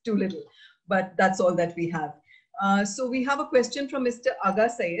is too little, but that's all that we have. So we have a question from Mr. Aga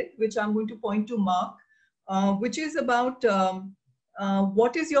Sayed, which I'm going to point to Marc, which is about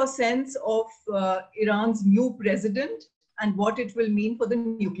what is your sense of Iran's new president and what it will mean for the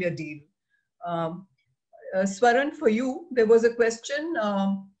nuclear deal? Swaran, for you, there was a question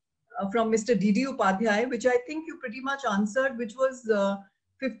from Mr. D.D. Upadhyay, which I think you pretty much answered, which was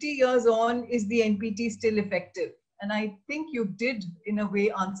 50 years on, is the NPT still effective? And I think you did, in a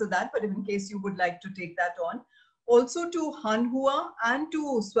way, answer that, but in case you would like to take that on. Also to Hanhua and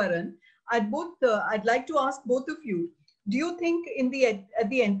to Swaran, I'd like to ask both of you, do you think at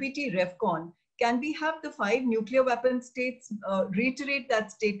the NPT REFCON, can we have the 5 nuclear weapon states reiterate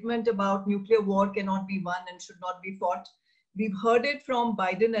that statement about nuclear war cannot be won and should not be fought? We've heard it from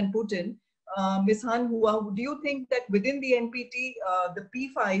Biden and Putin. Ms. Hanhua, do you think that within the NPT, the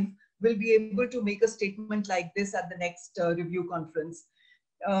P5 will be able to make a statement like this at the next review conference?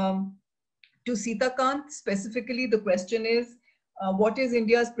 To Sitakanta, specifically, the question is, what is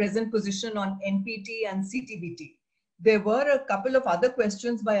India's present position on NPT and CTBT? There were a couple of other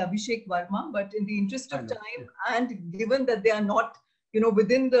questions by Abhishek Verma, but in the interest of time, and given that they are not,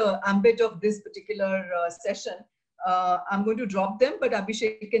 within the ambit of this particular session, I'm going to drop them, but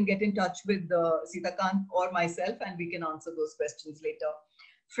Abhishek can get in touch with Sitakanta or myself, and we can answer those questions later.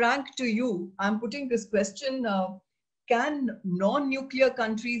 Frank, to you, I'm putting this question, can non-nuclear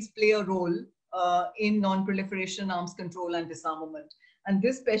countries play a role in non-proliferation, arms control, and disarmament? And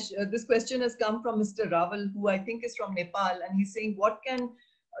this question has come from Mr. Raval, who I think is from Nepal, and he's saying, what can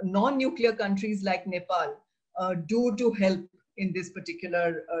non-nuclear countries like Nepal do to help in this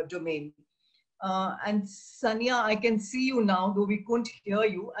particular domain? And Sannia, I can see you now, though we couldn't hear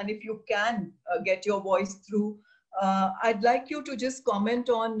you. And if you can get your voice through, I'd like you to just comment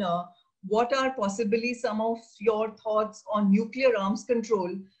on what are possibly some of your thoughts on nuclear arms control,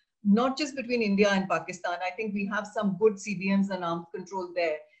 not just between India and Pakistan. I think we have some good CBMs and arms control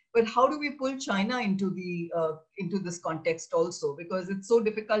there. But how do we pull China into this context also? Because it's so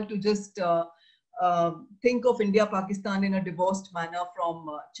difficult to just think of India, Pakistan in a divorced manner from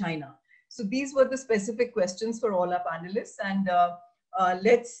China. So these were the specific questions for all our panelists. And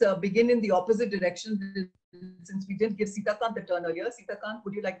let's begin in the opposite direction, since we didn't give Sitakanta the turn earlier. Sitakanta,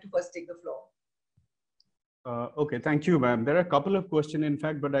 would you like to first take the floor? Okay, thank you, ma'am. There are a couple of questions, in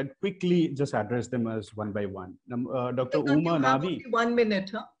fact, but I'd quickly just address them as one by one. Dr. Uma Navi. 1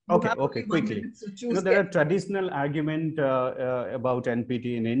 minute, huh? Okay, quickly. So there are traditional argument about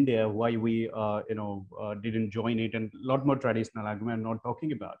NPT in India, why we didn't join it, and a lot more traditional argument. I'm not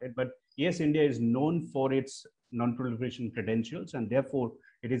talking about it, but yes, India is known for its non-proliferation credentials, and therefore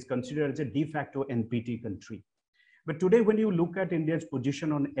it is considered as a de facto NPT country. But today, when you look at India's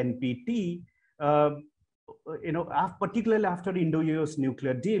position on NPT, particularly after the Indo-US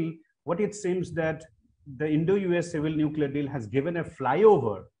nuclear deal, what it seems that the Indo-US civil nuclear deal has given a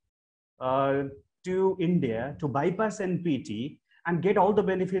flyover to India to bypass NPT and get all the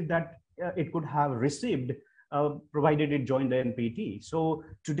benefit that it could have received provided it joined the NPT. So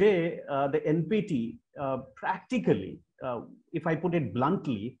today, the NPT practically, if I put it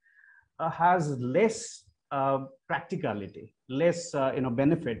bluntly, has less practicality, less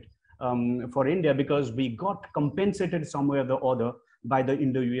benefit for India, because we got compensated somewhere or the other by the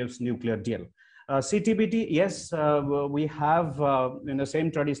Indo-US nuclear deal. CTBT, yes, we have in the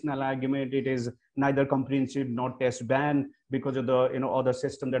same traditional argument, it is neither comprehensive nor test ban because of the other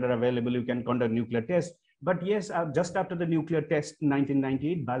system that are available. You can conduct nuclear tests. But yes, just after the nuclear test in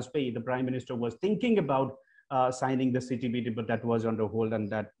 1998, Bajpayee, the Prime Minister, was thinking about signing the CTBT, but that was under hold, and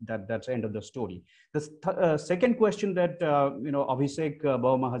that's the end of the story. The second question that Abhishek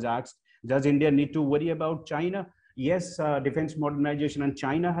Verma has asked: does India need to worry about China? Yes, defense modernization and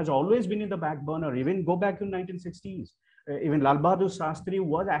China has always been in the back burner. Even go back to 1960s. even Lal Bahadur Shastri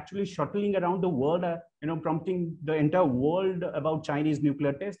was actually shuttling around the world, prompting the entire world about Chinese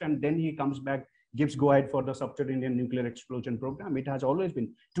nuclear test. And then he comes back, gives go ahead for the subterranean nuclear explosion program. It has always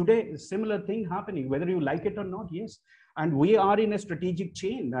been. Today, similar thing happening, whether you like it or not, yes. And we are in a strategic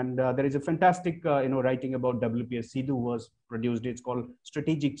chain. And there is a fantastic, writing about WPS Sidhu was produced. It's called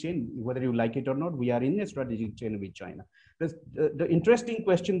Strategic Chain. Whether you like it or not, we are in a strategic chain with China. The interesting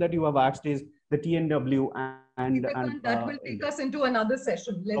question that you have asked is the TNW and that will take us into another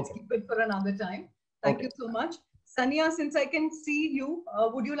session. Let's keep it for another time. Thank you so much. Sannia, since I can see you,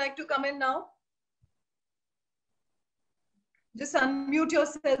 would you like to come in now? Just unmute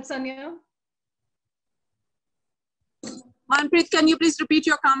yourself, Sannia. Manpreet, can you please repeat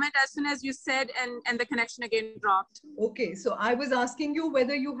your comment as soon as you said and the connection again dropped? Okay, so I was asking you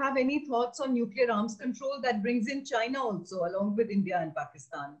whether you have any thoughts on nuclear arms control that brings in China also, along with India and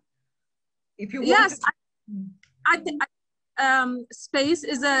Pakistan. If you yes, I think space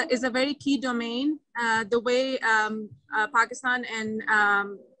is a very key domain. The way Pakistan and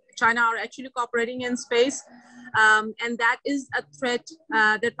China are actually cooperating in space, and that is a threat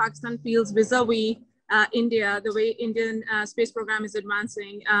that Pakistan feels vis-a-vis India, the way Indian space program is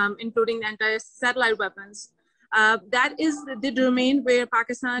advancing, including the anti-satellite weapons. That is the domain where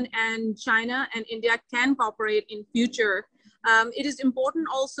Pakistan and China and India can cooperate in future. It is important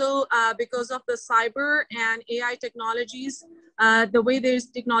also because of the cyber and AI technologies, the way these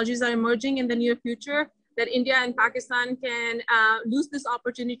technologies are emerging in the near future, that India and Pakistan can lose this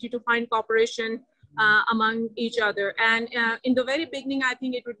opportunity to find cooperation among each other. And in the very beginning, I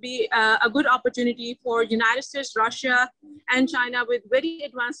think it would be a good opportunity for United States, Russia, and China with very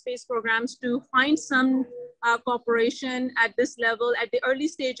advanced space programs to find some cooperation at this level at the early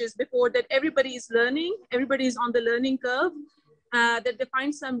stages before that everybody is learning, everybody is on the learning curve, that they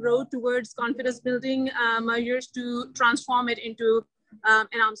find some road towards confidence building measures to transform it into an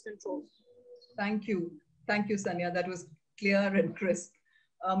arms control. Thank you. Thank you, Sannia. That was clear and crisp.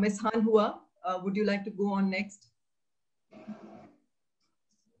 Ms. Han Hua, would you like to go on next?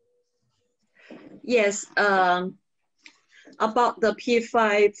 Yes, about the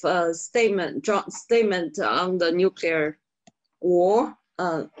P5 statement, joint statement on the nuclear war.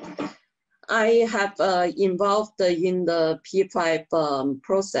 I have involved in the P5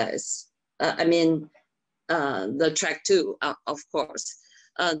 process. I mean, the track 2, of course,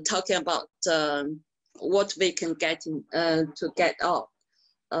 talking about what we can get in, to get out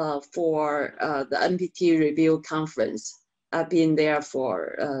for the NPT review conference. I've been there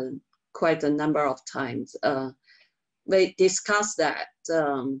for quite a number of times. We discussed that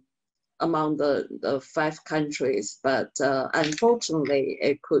among the 5 countries, but unfortunately,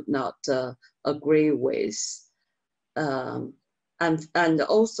 it could not agree with. And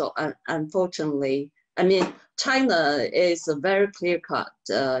also, unfortunately, I mean, China is very clear-cut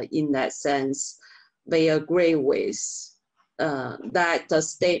in that sense. They agree with that the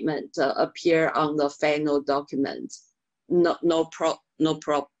statement appear on the Finaud document. No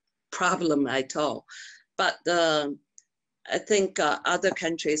problem at all. But I think other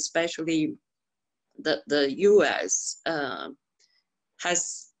countries, especially the US,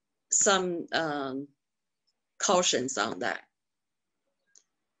 has some cautions on that.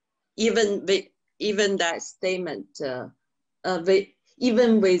 Even that statement,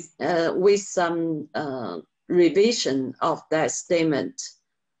 even with some revision of that statement,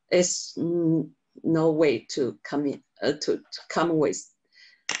 is no way to come in to come with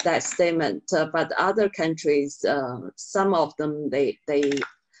that statement. But other countries, some of them, they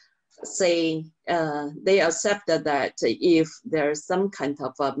say they accepted that if there's some kind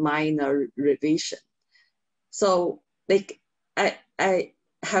of a minor revision. So I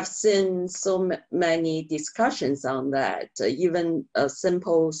have seen so many discussions on that. Even a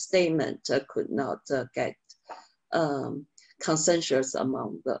simple statement could not get consensus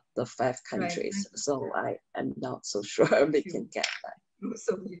among the 5 countries. Right. So I am not so sure we can get that.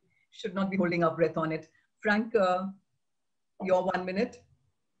 So we should not be holding our breath on it. Frank, your 1 minute.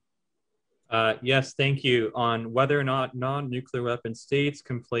 Yes, thank you. On whether or not non-nuclear weapon states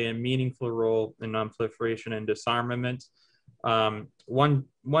can play a meaningful role in non-proliferation and disarmament.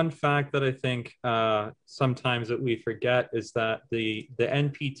 One fact that I think sometimes that we forget is that the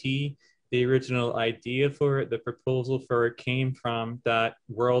NPT, the original idea for it, the proposal for it came from that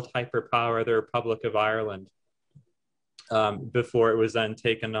world hyperpower, the Republic of Ireland, before it was then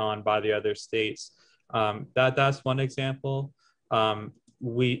taken on by the other states. That's one example.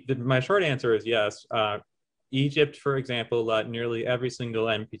 My short answer is yes. Egypt, for example, nearly every single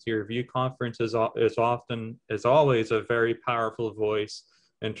NPT review conference is always a very powerful voice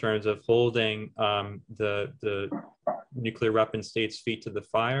in terms of holding the nuclear weapon states' feet to the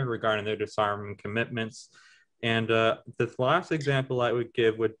fire regarding their disarmament commitments. And the last example I would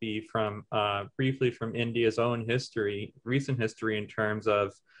give would be from briefly from India's own history, recent history in terms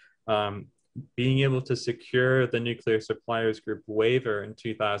of being able to secure the Nuclear Suppliers Group waiver in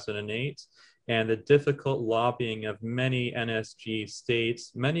 2008 and the difficult lobbying of many NSG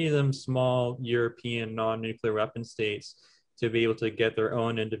states, many of them small European non-nuclear weapon states, to be able to get their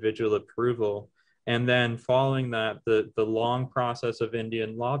own individual approval. And then following that, the long process of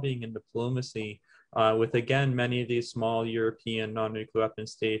Indian lobbying and diplomacy with, again, many of these small European non-nuclear weapon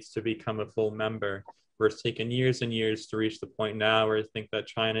states to become a full member, where it's taken years and years to reach the point now where I think that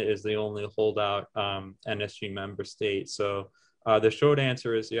China is the only holdout NSG member state. So the short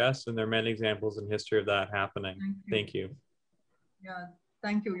answer is yes, and there are many examples in history of that happening. Thank you. Yeah,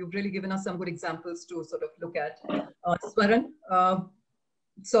 thank you. You've really given us some good examples to sort of look at. Swaran,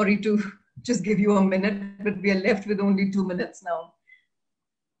 sorry to just give you a minute, but we are left with only 2 minutes now.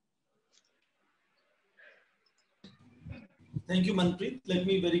 Thank you, Manpreet. Let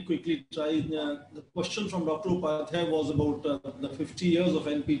me very quickly try. The question from Dr. Upadhyay was about the 50 years of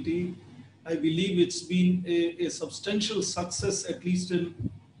NPT. I believe it's been a substantial success, at least in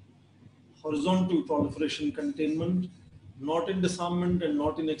horizontal proliferation containment, not in disarmament and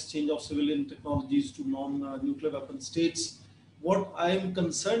not in exchange of civilian technologies to non-nuclear weapon states. What I am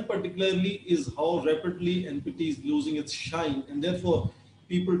concerned particularly is how rapidly NPT is losing its shine, and therefore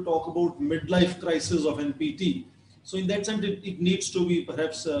people talk about midlife crisis of NPT. So in that sense, it needs to be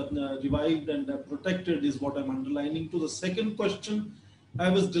perhaps revived and protected is what I'm underlining. To the second question, I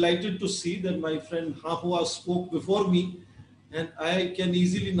was delighted to see that my friend Hahua spoke before me, and I can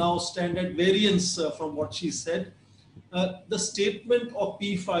easily now stand at variance from what she said. The statement of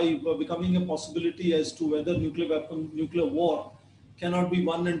P5 becoming a possibility as to whether nuclear war cannot be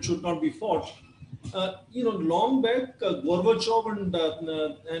won and should not be fought. Long back, Gorbachev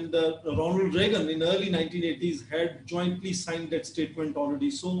and Ronald Reagan in early 1980s had jointly signed that statement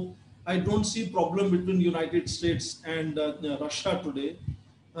already. So I don't see problem between the United States and Russia today.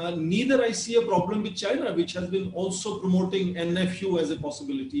 Neither I see a problem with China, which has been also promoting NFU as a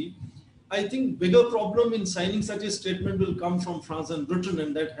possibility. I think bigger problem in signing such a statement will come from France and Britain,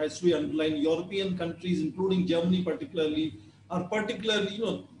 and that has to be underlined. European countries, including Germany particularly, are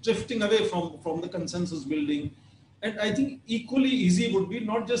particularly, drifting away from the consensus building. And I think equally easy would be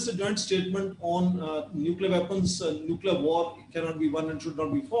not just a joint statement on nuclear weapons, nuclear war cannot be won and should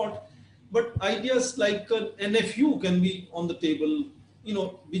not be fought, but ideas like NFU can be on the table,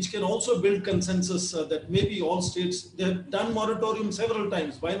 which can also build consensus that maybe all states, they have done moratorium several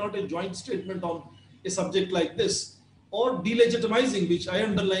times. Why not a joint statement on a subject like this? Or delegitimizing, which I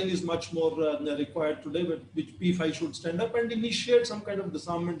underline is much more required today, but which P5 should stand up and initiate some kind of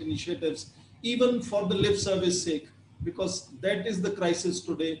disarmament initiatives, even for the lip service sake, because that is the crisis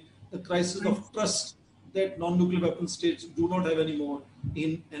today, the crisis of trust that non-nuclear weapon states do not have anymore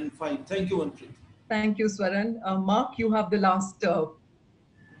in N5. Thank you, Manpreet. Thank you, Swaran. Marc, you have the last.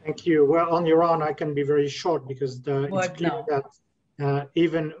 Thank you. Well, on Iran, I can be very short because it's clear that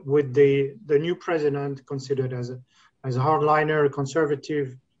even with the new president considered as a hardliner,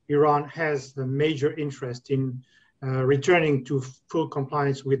 conservative, Iran has a major interest in returning to full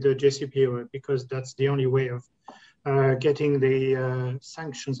compliance with the JCPOA, because that's the only way of getting the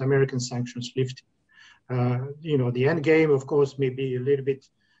sanctions, American sanctions, lifted. The end game, of course, may be a little bit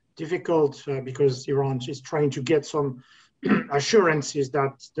difficult because Iran is trying to get some assurances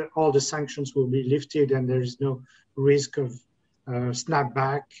that all the sanctions will be lifted and there is no risk of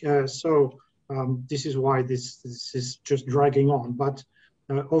snapback. This is why this is just dragging on. But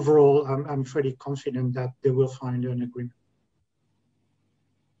overall, I'm fairly confident that they will find an agreement.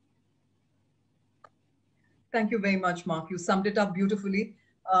 Thank you very much, Marc. You summed it up beautifully.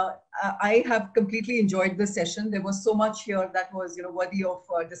 I have completely enjoyed this session. There was so much here that was worthy of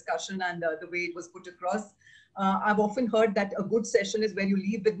discussion, and the way it was put across. I've often heard that a good session is where you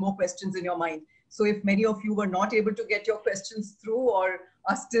leave with more questions in your mind. So if many of you were not able to get your questions through or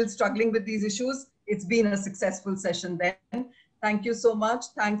are still struggling with these issues, it's been a successful session then. Thank you so much.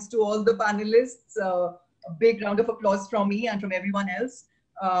 Thanks to all the panelists. A big round of applause from me and from everyone else.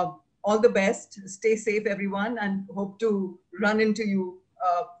 All the best. Stay safe, everyone, and hope to run into you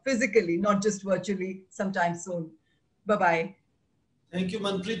physically, not just virtually, sometime soon. Bye-bye. Thank you,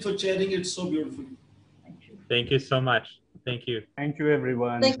 Manpreet, for chairing it so beautifully. Thank you. Thank you so much. Thank you. Thank you,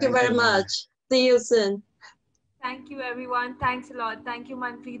 everyone. Thank you very much. See you soon. Thank you, everyone. Thanks a lot. Thank you,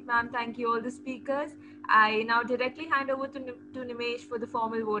 Manpreet ma'am. Thank you, all the speakers. I now directly hand over to Nimesh for the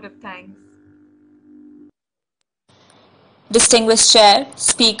formal vote of thanks. Distinguished Chair,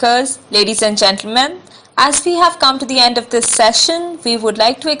 speakers, ladies and gentlemen, As we have come to the end of this session, we would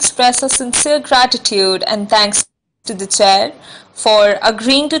like to express our sincere gratitude and thanks to the chair for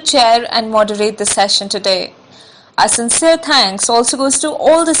agreeing to chair and moderate the session today. Our sincere thanks also goes to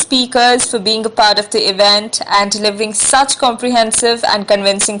all the speakers for being a part of the event and delivering such comprehensive and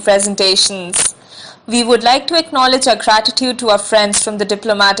convincing presentations. We would like to acknowledge our gratitude to our friends from the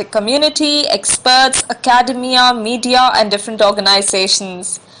diplomatic community, experts, academia, media, and different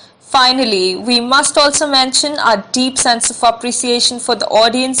organizations. Finally, we must also mention our deep sense of appreciation for the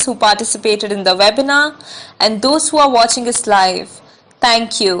audience who participated in the webinar and those who are watching us live.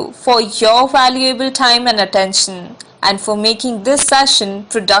 Thank you for your valuable time and attention and for making this session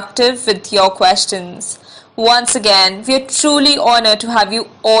productive with your questions. Once again, we are truly honored to have you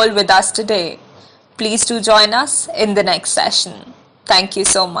all with us today. Please do join us in the next session. Thank you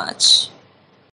so much.